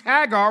decides to use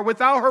Hagar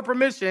without her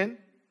permission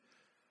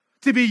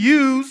to be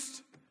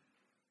used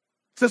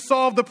to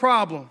solve the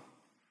problem.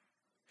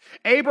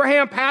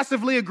 Abraham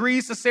passively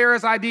agrees to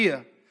Sarah's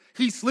idea.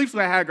 He sleeps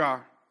with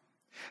Hagar.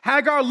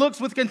 Hagar looks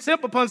with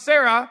contempt upon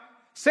Sarai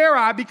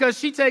because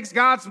she takes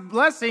God's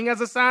blessing as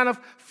a sign of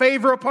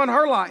favor upon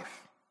her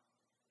life.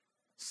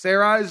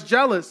 Sarai is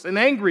jealous and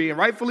angry, and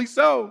rightfully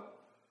so.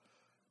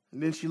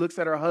 And then she looks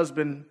at her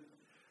husband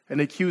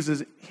and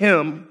accuses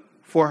him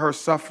for her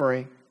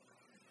suffering.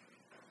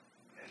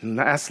 And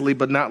lastly,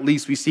 but not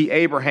least, we see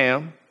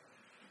Abraham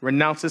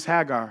renounces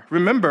Hagar.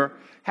 Remember,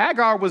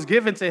 Hagar was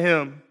given to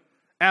him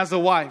as a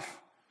wife.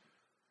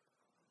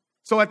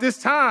 So at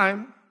this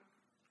time,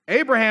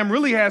 Abraham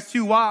really has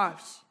 2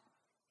 wives.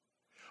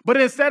 But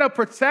instead of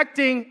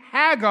protecting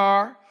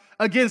Hagar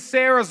against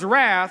Sarah's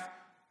wrath,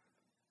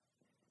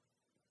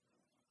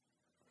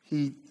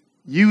 he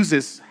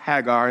uses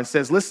Hagar and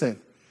says,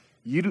 listen,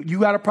 you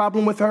got a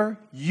problem with her?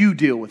 You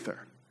deal with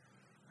her.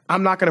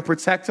 I'm not going to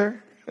protect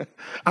her.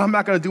 I'm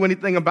not going to do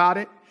anything about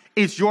it.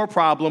 It's your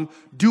problem.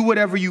 Do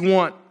whatever you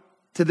want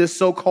to this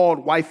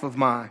so-called wife of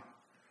mine.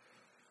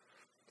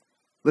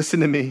 Listen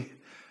to me.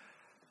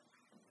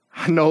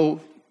 I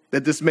know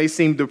that this may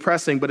seem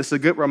depressing, but it's a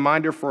good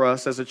reminder for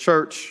us as a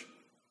church.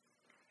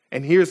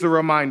 And here's the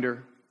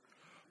reminder.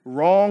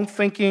 Wrong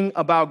thinking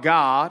about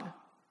God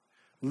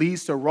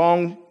leads to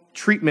wrong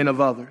treatment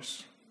of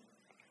others.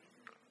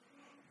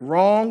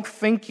 Wrong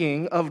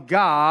thinking of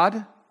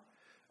God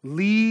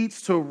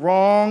leads to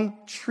wrong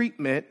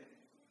treatment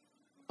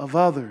of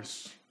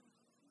others.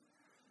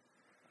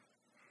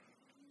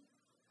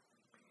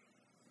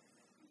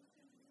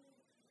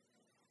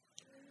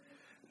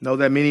 Know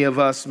that many of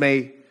us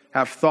may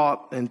have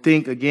thought and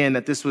think again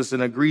that this was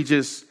an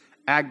egregious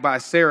act by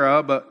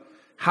Sarah, but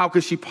how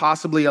could she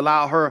possibly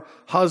allow her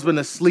husband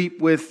to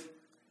sleep with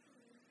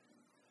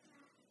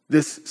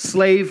this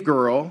slave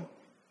girl?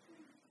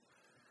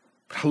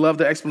 I love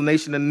the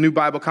explanation in the New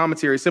Bible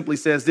Commentary. It simply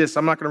says this.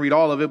 I'm not going to read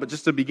all of it, but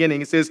just the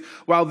beginning. It says,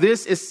 while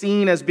this is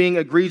seen as being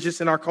egregious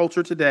in our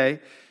culture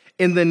today,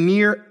 in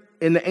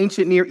the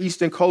ancient Near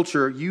Eastern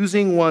culture,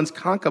 using one's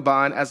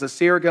concubine as a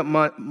surrogate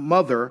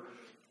mother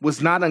was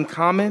not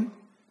uncommon,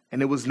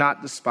 and it was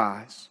not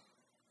despised.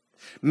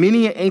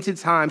 Many in ancient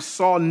times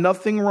saw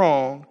nothing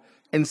wrong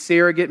in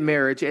surrogate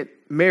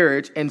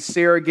marriage, and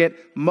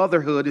surrogate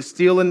motherhood is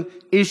still an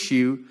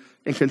issue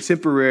in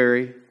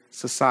contemporary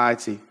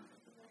society.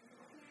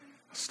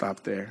 I'll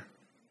stop there.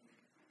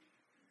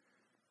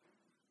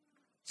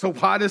 So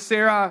why does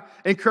Sarah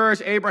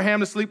encourage Abraham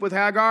to sleep with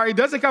Hagar? It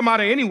doesn't come out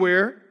of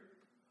anywhere.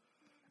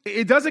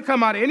 It doesn't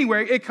come out of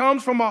anywhere. It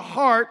comes from a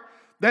heart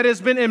that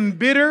has been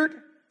embittered.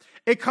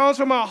 It comes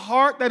from a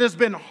heart that has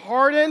been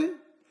hardened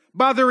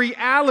by the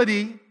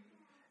reality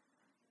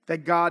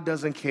that God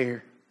doesn't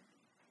care.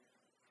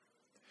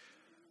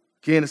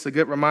 Again, it's a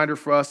good reminder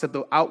for us that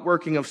the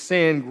outworking of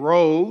sin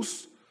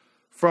grows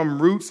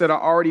from roots that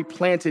are already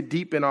planted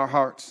deep in our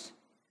hearts.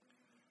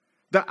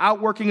 the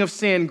outworking of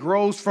sin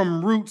grows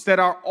from roots that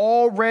are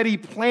already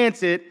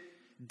planted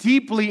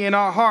deeply in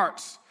our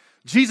hearts.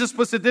 Jesus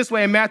puts it this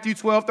way in Matthew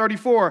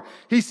 12:34.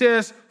 He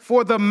says,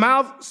 "For the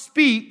mouth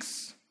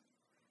speaks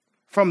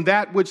from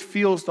that which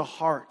fills the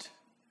heart."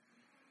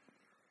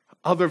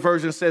 Other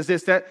version says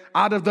this, that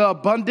out of the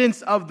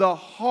abundance of the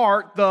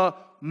heart, the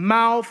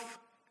mouth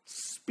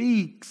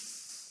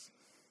speaks.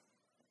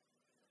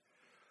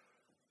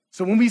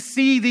 So when we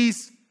see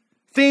these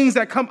things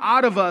that come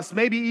out of us,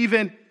 maybe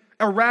even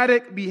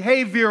erratic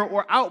behavior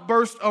or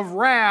outburst of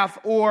wrath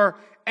or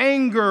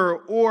anger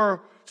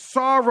or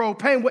sorrow,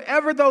 pain,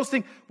 whatever those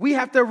things, we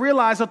have to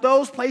realize that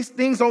those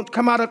things don't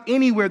come out of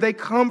anywhere. They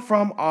come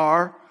from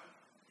our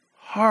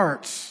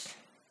hearts.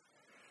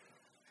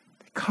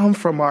 They come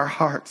from our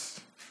hearts.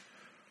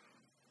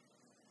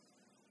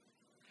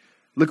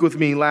 Look with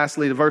me,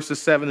 lastly, to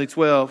verses 7 to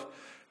 12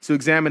 to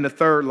examine the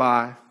third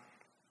lie.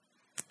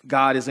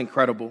 God is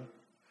incredible.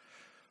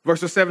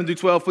 Verses 7 through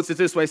 12 puts it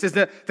this way. It says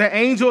that the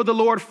angel of the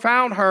Lord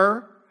found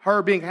her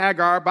being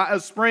Hagar, by a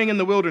spring in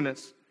the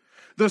wilderness,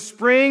 the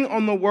spring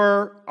on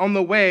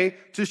the way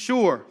to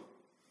Shur.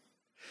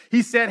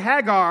 He said,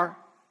 "Hagar,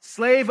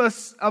 slave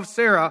of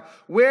Sarah,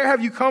 where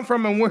have you come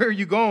from and where are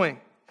you going?"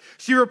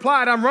 She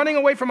replied, "I'm running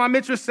away from my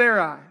mistress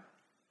Sarai."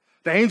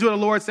 The angel of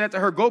the Lord said to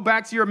her, "Go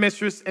back to your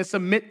mistress and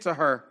submit to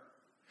her."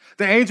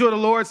 The angel of the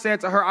Lord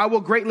said to her, "I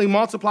will greatly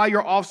multiply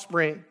your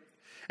offspring,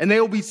 and they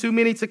will be too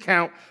many to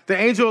count." The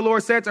angel of the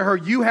Lord said to her,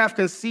 "You have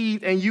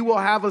conceived, and you will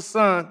have a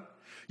son.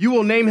 You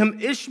will name him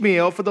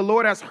Ishmael, for the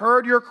Lord has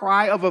heard your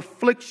cry of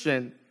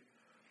affliction.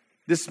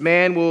 This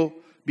man will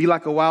be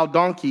like a wild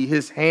donkey.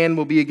 His hand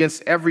will be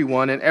against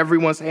everyone, and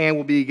everyone's hand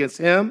will be against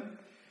him.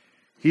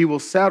 He will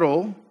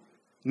settle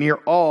near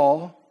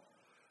all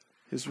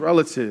his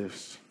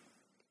relatives."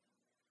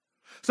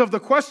 So if the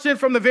question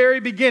from the very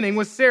beginning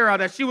with Sarah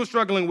that she was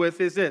struggling with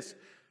is this: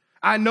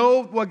 I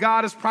know what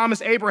God has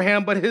promised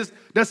Abraham, but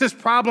does his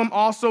problem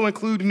also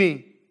include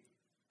me?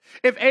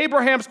 If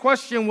Abraham's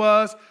question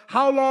was,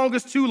 how long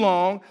is too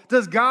long?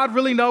 Does God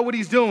really know what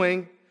he's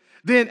doing?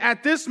 Then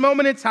at this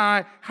moment in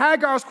time,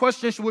 Hagar's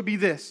question would be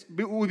this.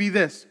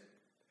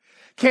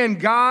 Can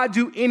God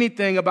do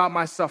anything about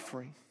my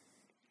suffering?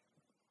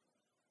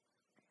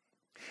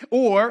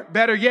 Or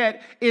better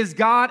yet, is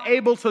God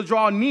able to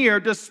draw near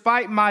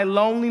despite my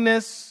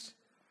loneliness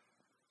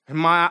and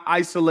my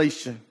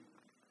isolation?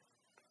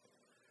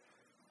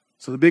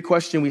 So the big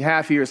question we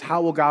have here is,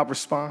 how will God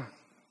respond?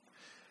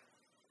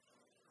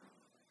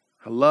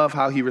 I love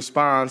how he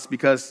responds,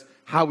 because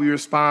how he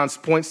responds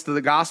points to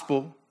the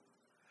gospel.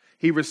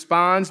 He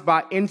responds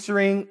by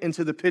entering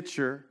into the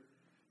picture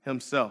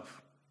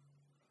himself.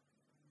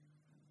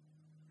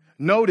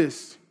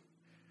 Notice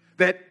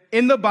that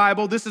in the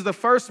Bible, this is the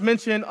first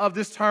mention of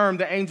this term,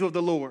 the angel of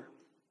the Lord.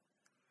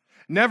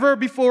 Never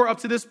before up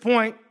to this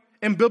point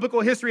in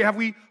biblical history have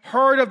we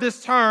heard of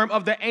this term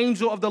of the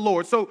angel of the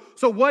Lord. So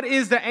what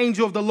is the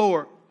angel of the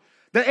Lord?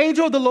 The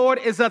angel of the Lord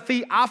is a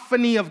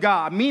theophany of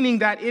God, meaning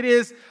that it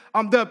is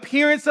the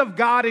appearance of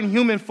God in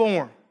human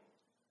form.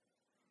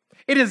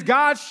 It is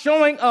God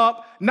showing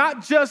up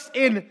not just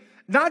in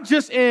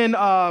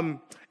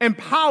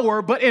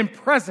power, but in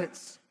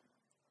presence.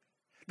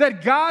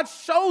 That God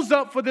shows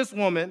up for this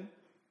woman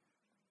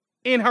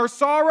in her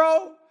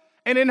sorrow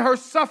and in her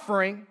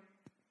suffering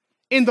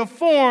in the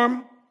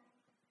form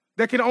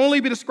that can only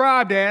be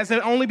described as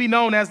and only be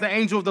known as the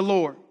angel of the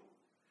Lord.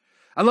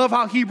 I love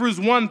how Hebrews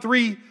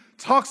 1:3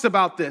 talks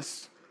about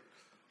this.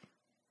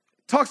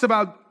 Talks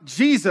about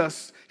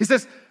Jesus. He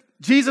says,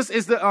 Jesus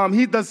is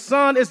the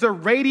Son is the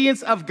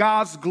radiance of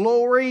God's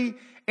glory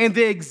and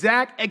the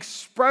exact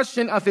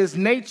expression of his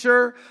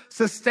nature,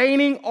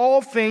 sustaining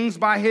all things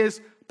by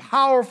his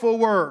powerful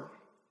word.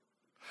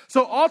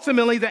 So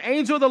ultimately, the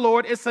angel of the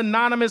Lord is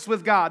synonymous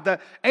with God. The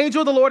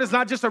angel of the Lord is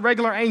not just a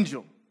regular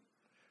angel.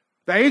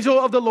 The angel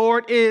of the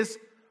Lord is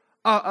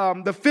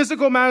the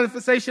physical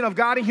manifestation of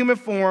God in human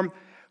form,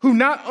 who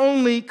not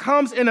only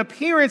comes in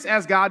appearance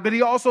as God, but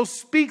he also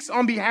speaks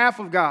on behalf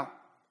of God.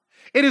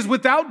 It is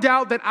without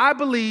doubt that I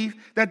believe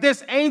that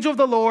this angel of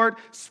the Lord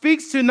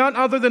speaks to none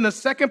other than the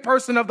second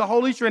person of the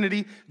Holy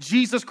Trinity,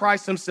 Jesus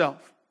Christ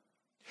himself.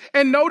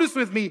 And notice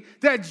with me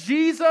that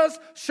Jesus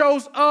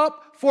shows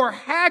up for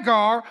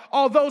Hagar,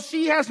 although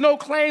she has no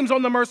claims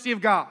on the mercy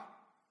of God.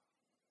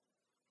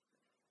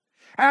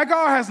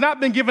 Hagar has not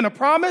been given a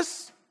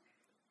promise.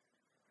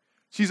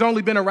 She's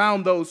only been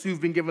around those who've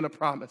been given a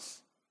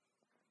promise.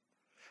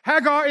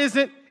 Hagar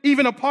isn't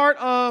even a part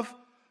of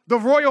the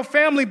royal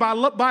family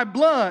by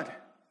blood,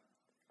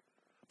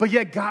 but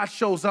yet God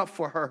shows up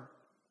for her.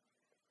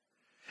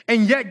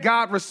 And yet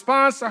God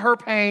responds to her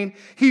pain,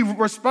 he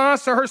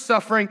responds to her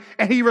suffering,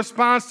 and he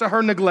responds to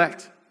her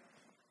neglect.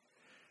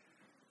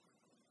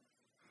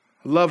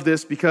 I love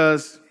this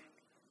because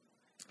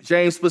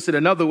James puts it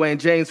another way in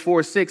James 4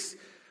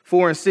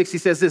 and 6. He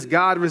says this: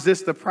 God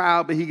resists the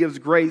proud, but he gives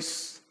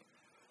grace.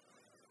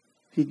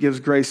 He gives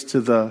grace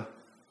to the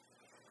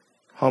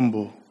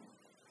humble.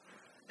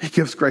 He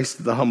gives grace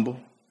to the humble.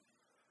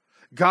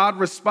 God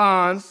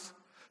responds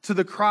to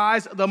the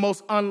cries of the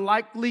most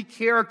unlikely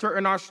character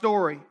in our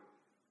story.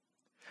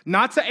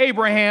 Not to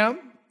Abraham,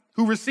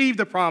 who received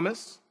the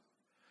promise,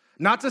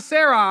 not to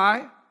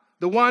Sarai,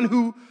 the one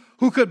who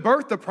could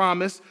birth the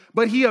promise,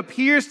 but he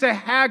appears to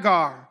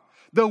Hagar,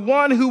 the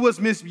one who was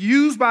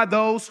misused by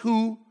those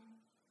who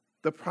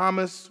the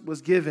promise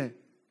was given.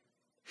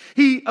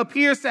 He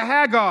appears to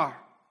Hagar,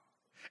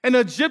 an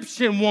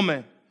Egyptian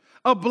woman,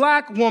 a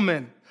black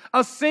woman,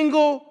 a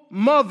single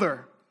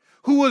mother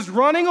who was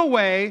running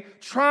away,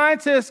 trying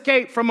to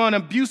escape from an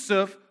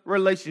abusive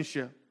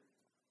relationship.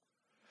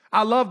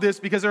 I love this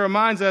because it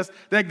reminds us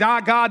that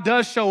God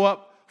does show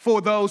up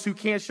for those who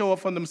can't show up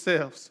for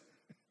themselves.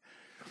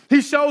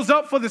 He shows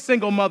up for the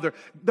single mother.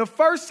 The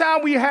first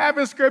time we have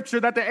in Scripture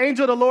that the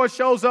angel of the Lord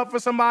shows up for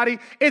somebody,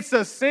 it's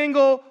a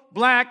single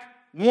black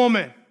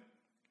woman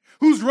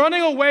who's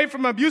running away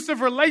from an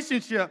abusive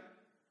relationship.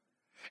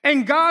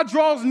 And God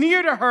draws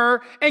near to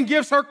her and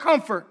gives her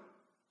comfort.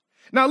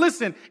 Now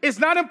listen, it's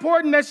not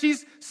important that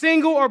she's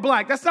single or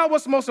black. That's not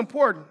what's most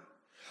important.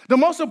 The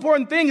most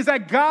important thing is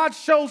that God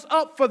shows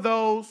up for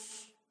those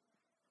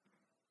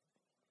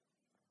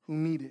who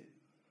need it.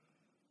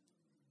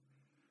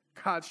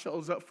 God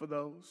shows up for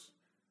those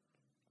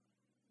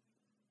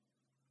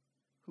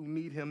who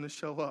need him to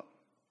show up.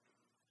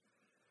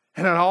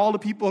 And out of all the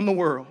people in the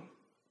world,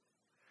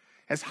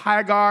 as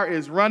Hagar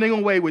is running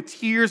away with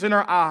tears in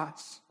her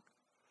eyes,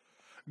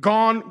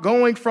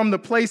 going from the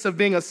place of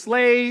being a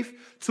slave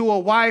to a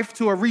wife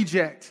to a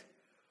reject,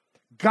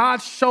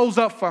 God shows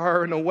up for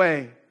her in a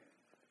way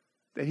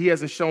that he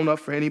hasn't shown up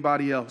for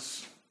anybody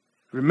else.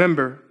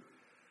 Remember,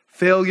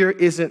 failure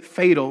isn't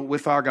fatal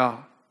with our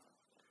God.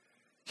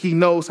 He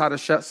knows how to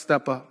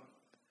step up.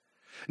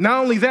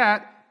 Not only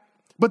that,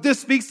 but this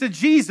speaks to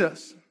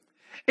Jesus.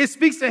 It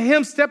speaks to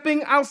him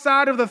stepping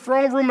outside of the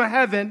throne room of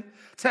heaven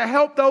to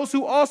help those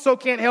who also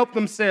can't help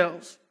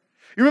themselves.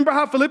 You remember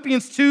how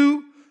Philippians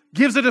 2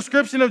 gives a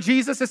description of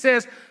Jesus? It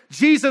says,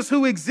 Jesus,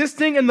 who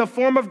existing in the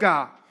form of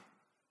God,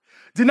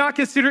 did not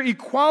consider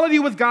equality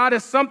with God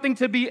as something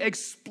to be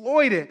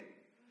exploited,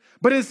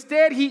 but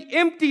instead he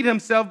emptied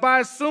himself by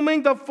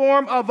assuming the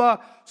form of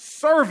a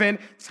servant,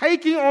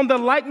 taking on the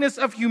likeness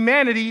of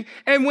humanity.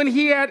 And when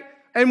he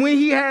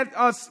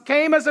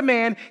came as a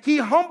man, he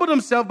humbled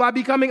himself by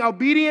becoming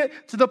obedient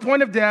to the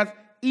point of death,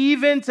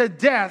 even to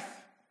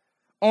death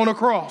on a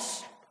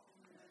cross.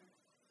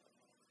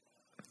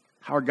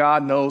 Our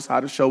God knows how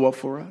to show up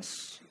for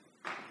us.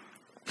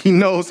 He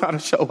knows how to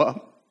show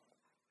up.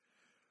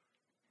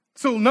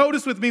 So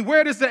notice with me,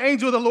 where does the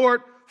angel of the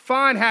Lord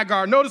find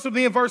Hagar? Notice with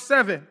me in verse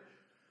 7.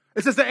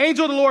 It says, the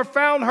angel of the Lord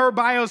found her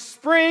by a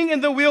spring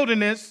in the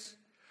wilderness,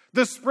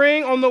 the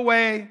spring on the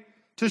way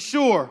to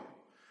Shur.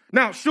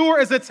 Now, Shur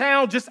is a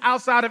town just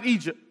outside of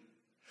Egypt.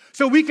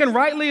 So we can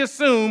rightly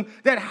assume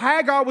that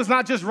Hagar was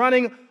not just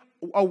running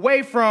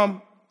away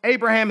from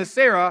Abraham and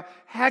Sarah.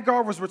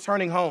 Hagar was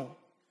returning home.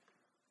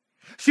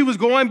 She was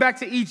going back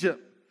to Egypt,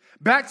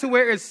 back to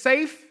where it's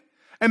safe,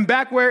 and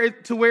back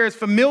to where it's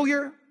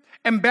familiar,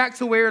 and back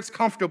to where it's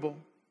comfortable.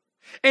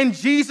 And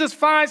Jesus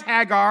finds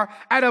Hagar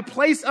at a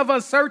place of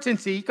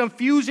uncertainty,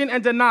 confusion,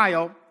 and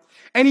denial,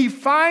 and he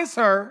finds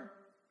her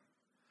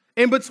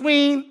in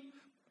between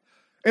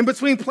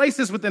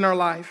places within her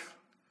life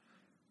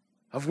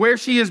of where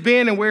she has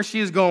been and where she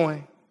is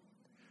going,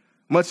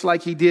 much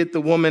like he did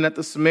the woman at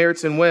the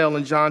Samaritan well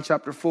in John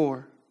chapter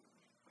 4.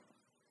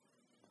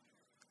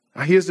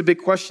 Now, here's the big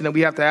question that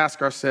we have to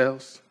ask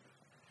ourselves.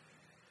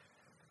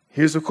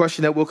 Here's the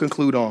question that we'll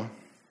conclude on.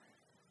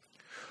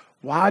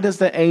 Why does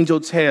the angel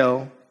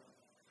tell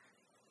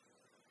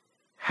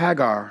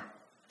Hagar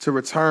to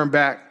return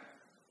back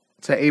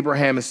to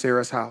Abraham and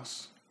Sarah's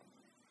house?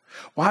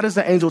 Why does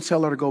the angel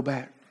tell her to go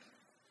back?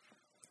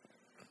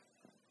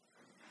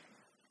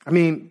 I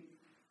mean,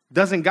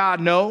 doesn't God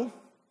know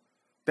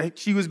that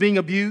she was being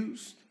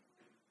abused?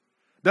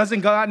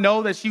 Doesn't God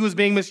know that she was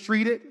being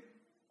mistreated?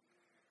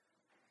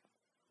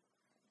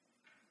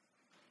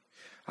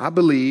 I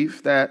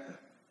believe that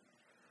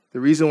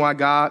the reason why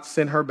God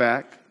sent her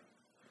back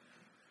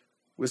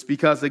was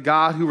because the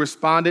God who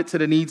responded to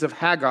the needs of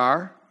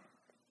Hagar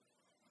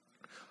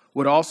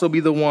would also be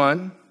the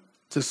one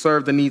to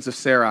serve the needs of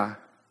Sarai.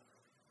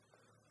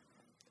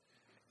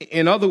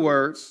 In other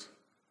words,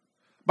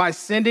 by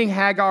sending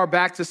Hagar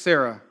back to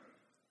Sarah,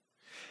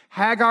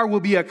 Hagar will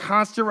be a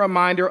constant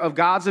reminder of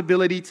God's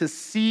ability to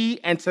see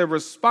and to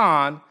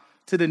respond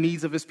to the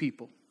needs of his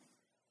people.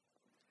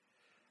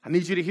 I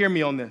need you to hear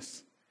me on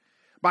this.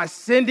 By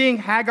sending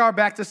Hagar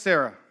back to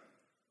Sarah,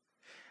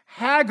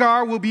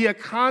 Hagar will be a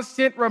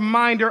constant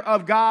reminder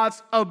of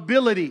God's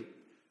ability.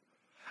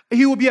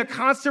 He will be a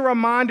constant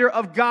reminder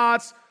of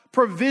God's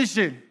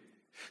provision.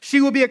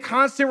 She will be a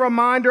constant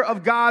reminder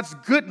of God's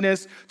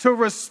goodness to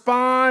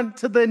respond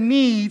to the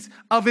needs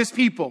of his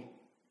people.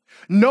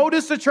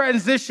 Notice the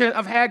transition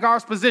of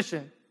Hagar's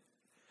position.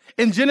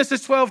 In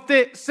Genesis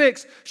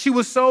 12:6, she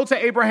was sold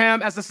to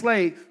Abraham as a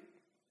slave.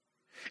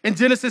 In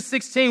Genesis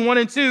 16:1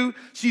 and 2,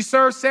 she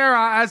served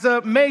Sarah as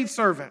a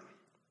maidservant.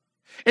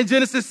 In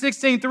Genesis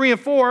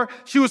 16:3-4,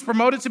 she was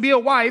promoted to be a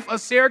wife, a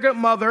surrogate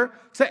mother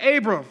to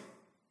Abram.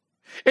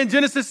 In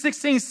Genesis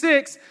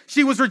 16:6,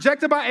 she was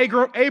rejected by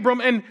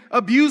Abram and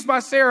abused by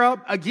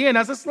Sarah, again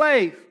as a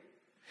slave.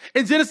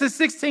 In Genesis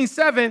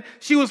 16:7,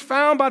 she was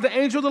found by the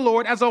angel of the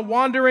Lord as a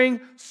wandering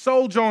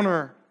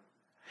sojourner.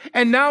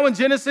 And now in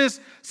Genesis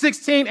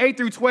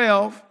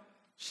 16:8-12,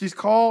 she's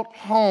called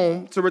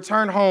home to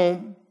return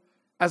home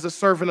as a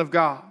servant of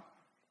God.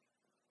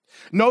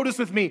 Notice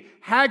with me,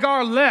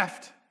 Hagar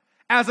left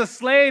as a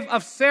slave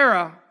of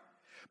Sarah,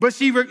 but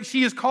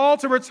she is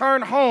called to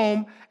return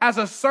home as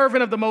a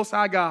servant of the Most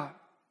High God,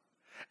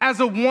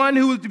 as a one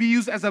who is to be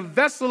used as a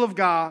vessel of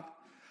God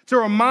to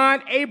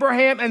remind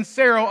Abraham and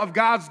Sarah of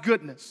God's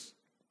goodness.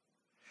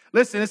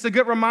 Listen, it's a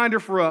good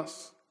reminder for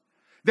us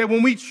that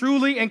when we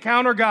truly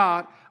encounter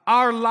God,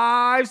 our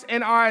lives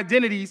and our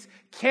identities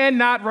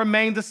cannot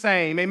remain the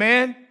same.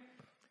 Amen?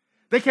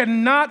 They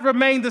cannot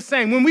remain the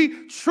same. When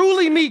we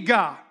truly meet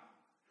God,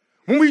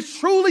 when we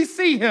truly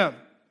see him,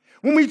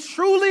 when we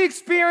truly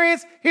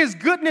experience his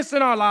goodness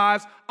in our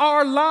lives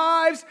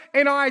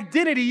and our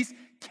identities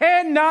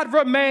cannot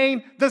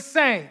remain the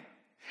same.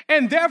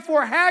 And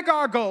therefore,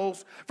 Hagar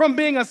goes from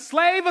being a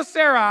slave of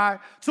Sarai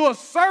to a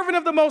servant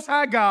of the Most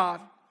High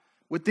God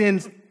within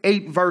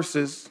 8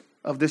 verses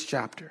of this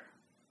chapter.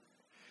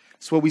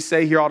 It's what we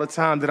say here all the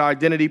time, that our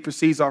identity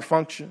precedes our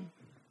function.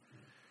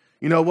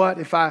 You know what?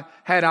 If I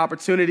had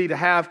opportunity to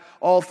have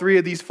all 3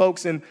 of these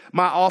folks in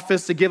my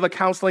office to give a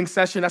counseling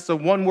session, that's the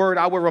one word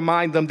I would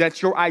remind them,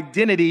 that your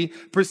identity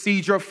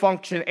precedes your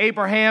function.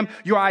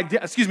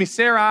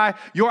 Sarai,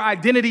 your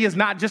identity is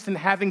not just in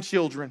having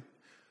children.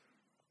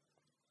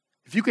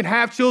 If you can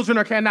have children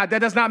or cannot, that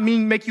does not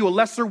make you a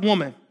lesser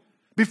woman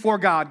before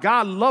God.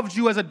 God loves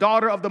you as a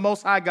daughter of the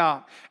Most High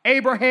God.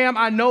 Abraham,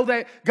 I know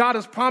that God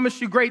has promised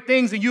you great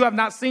things and you have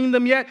not seen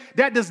them yet.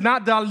 That does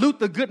not dilute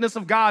the goodness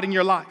of God in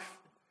your life.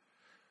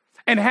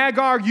 And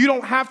Hagar, you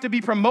don't have to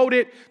be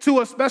promoted to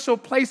a special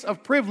place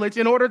of privilege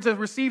in order to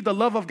receive the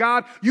love of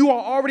God. You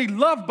are already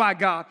loved by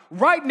God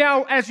right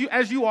now as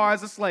you are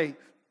as a slave.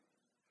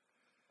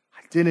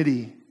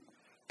 Identity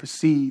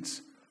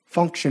precedes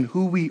function.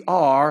 Who we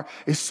are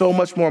is so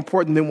much more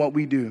important than what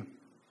we do.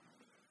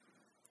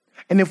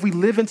 And if we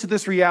live into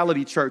this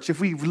reality, church,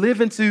 if we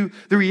live into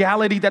the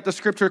reality that the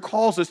scripture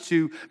calls us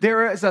to,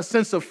 there is a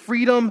sense of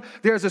freedom,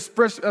 there's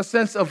a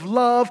sense of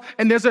love,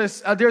 and there's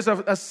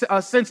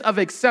a sense of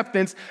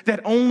acceptance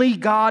that only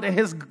God and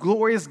his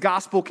glorious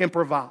gospel can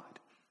provide.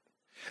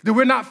 That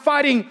we're not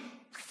fighting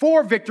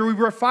for victory,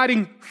 we're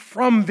fighting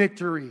from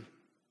victory.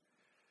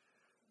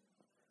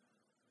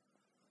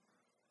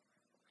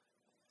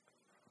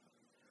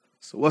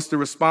 So what's the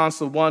response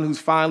of one who's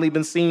finally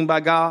been seen by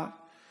God?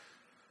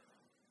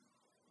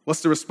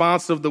 What's the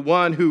response of the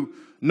one who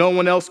no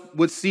one else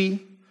would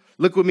see?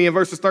 Look with me in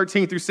verses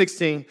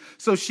 13-16.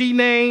 So she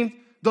named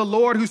the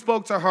Lord who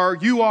spoke to her,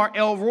 "You are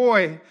El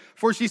Roi."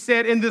 For she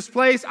said, "In this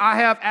place I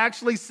have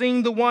actually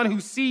seen the one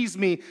who sees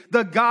me,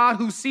 the God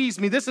who sees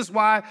me." This is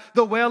why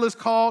the well is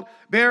called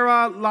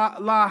Bera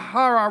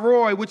Lahai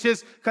Roi, which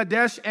is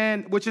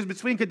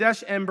between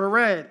Kadesh and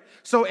Bered.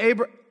 So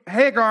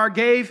Hagar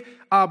gave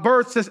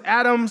birth to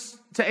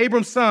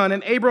Abram's son,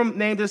 and Abram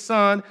named his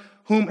son,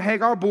 whom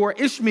Hagar bore,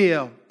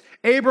 Ishmael.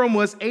 Abram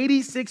was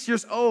 86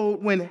 years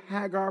old when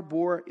Hagar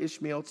bore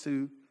Ishmael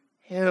to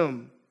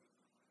him.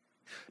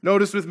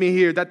 Notice with me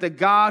here that the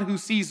God who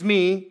sees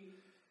me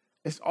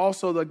is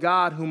also the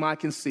God whom I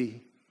can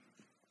see.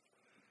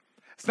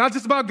 It's not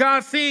just about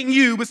God seeing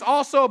you, but it's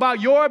also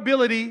about your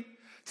ability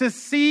to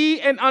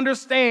see and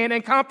understand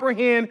and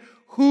comprehend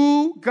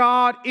who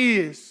God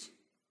is.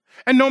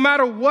 And no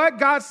matter what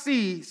God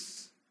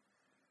sees,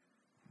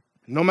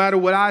 no matter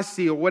what I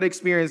see or what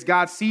experience,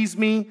 God sees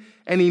me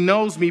and he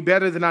knows me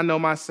better than I know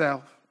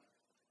myself.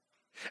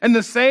 In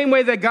the same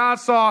way that God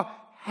saw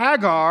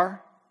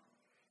Hagar,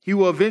 he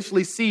will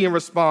eventually see and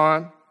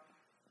respond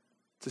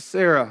to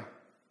Sarah.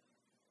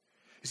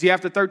 You see,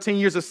 after 13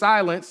 years of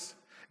silence,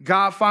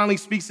 God finally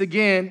speaks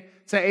again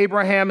to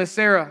Abraham and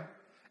Sarah.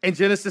 In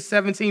Genesis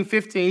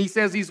 17:15, he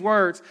says these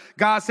words.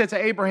 God said to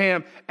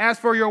Abraham, "As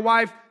for your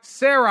wife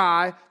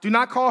Sarai, do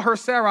not call her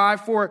Sarai,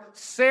 for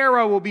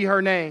Sarah will be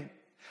her name.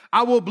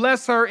 I will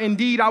bless her.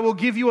 Indeed, I will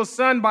give you a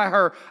son by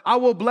her. I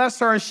will bless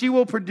her, and she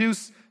will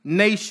produce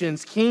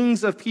nations.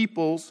 Kings of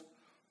peoples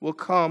will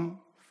come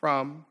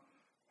from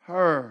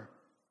her."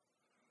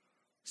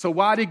 So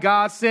why did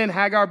God send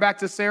Hagar back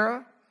to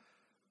Sarah?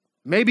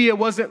 Maybe it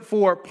wasn't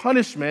for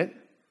punishment,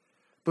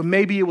 but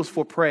maybe it was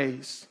for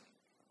praise.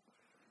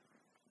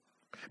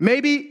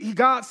 Maybe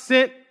God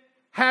sent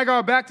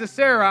Hagar back to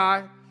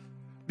Sarai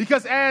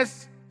because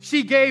as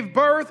she gave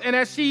birth and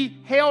as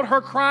she held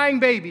her crying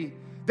baby,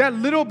 that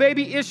little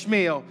baby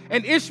Ishmael,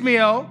 and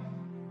Ishmael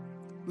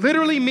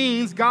literally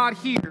means God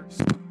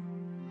hears.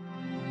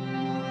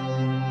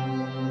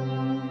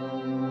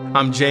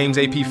 I'm James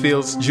A.P.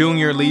 Fields,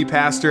 Jr., lead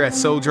pastor at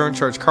Sojourn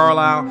Church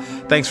Carlisle.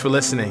 Thanks for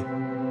listening.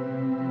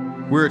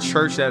 We're a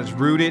church that is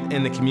rooted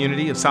in the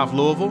community of South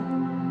Louisville,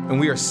 and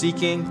we are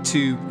seeking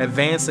to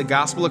advance the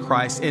gospel of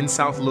Christ in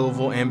South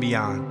Louisville and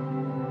beyond.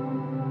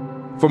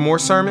 For more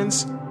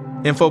sermons,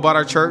 info about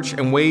our church,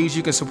 and ways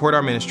you can support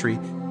our ministry,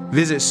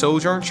 visit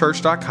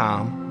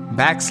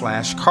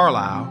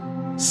sojournchurch.com/Carlisle,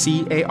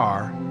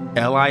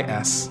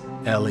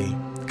 CARLISLE.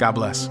 God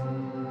bless.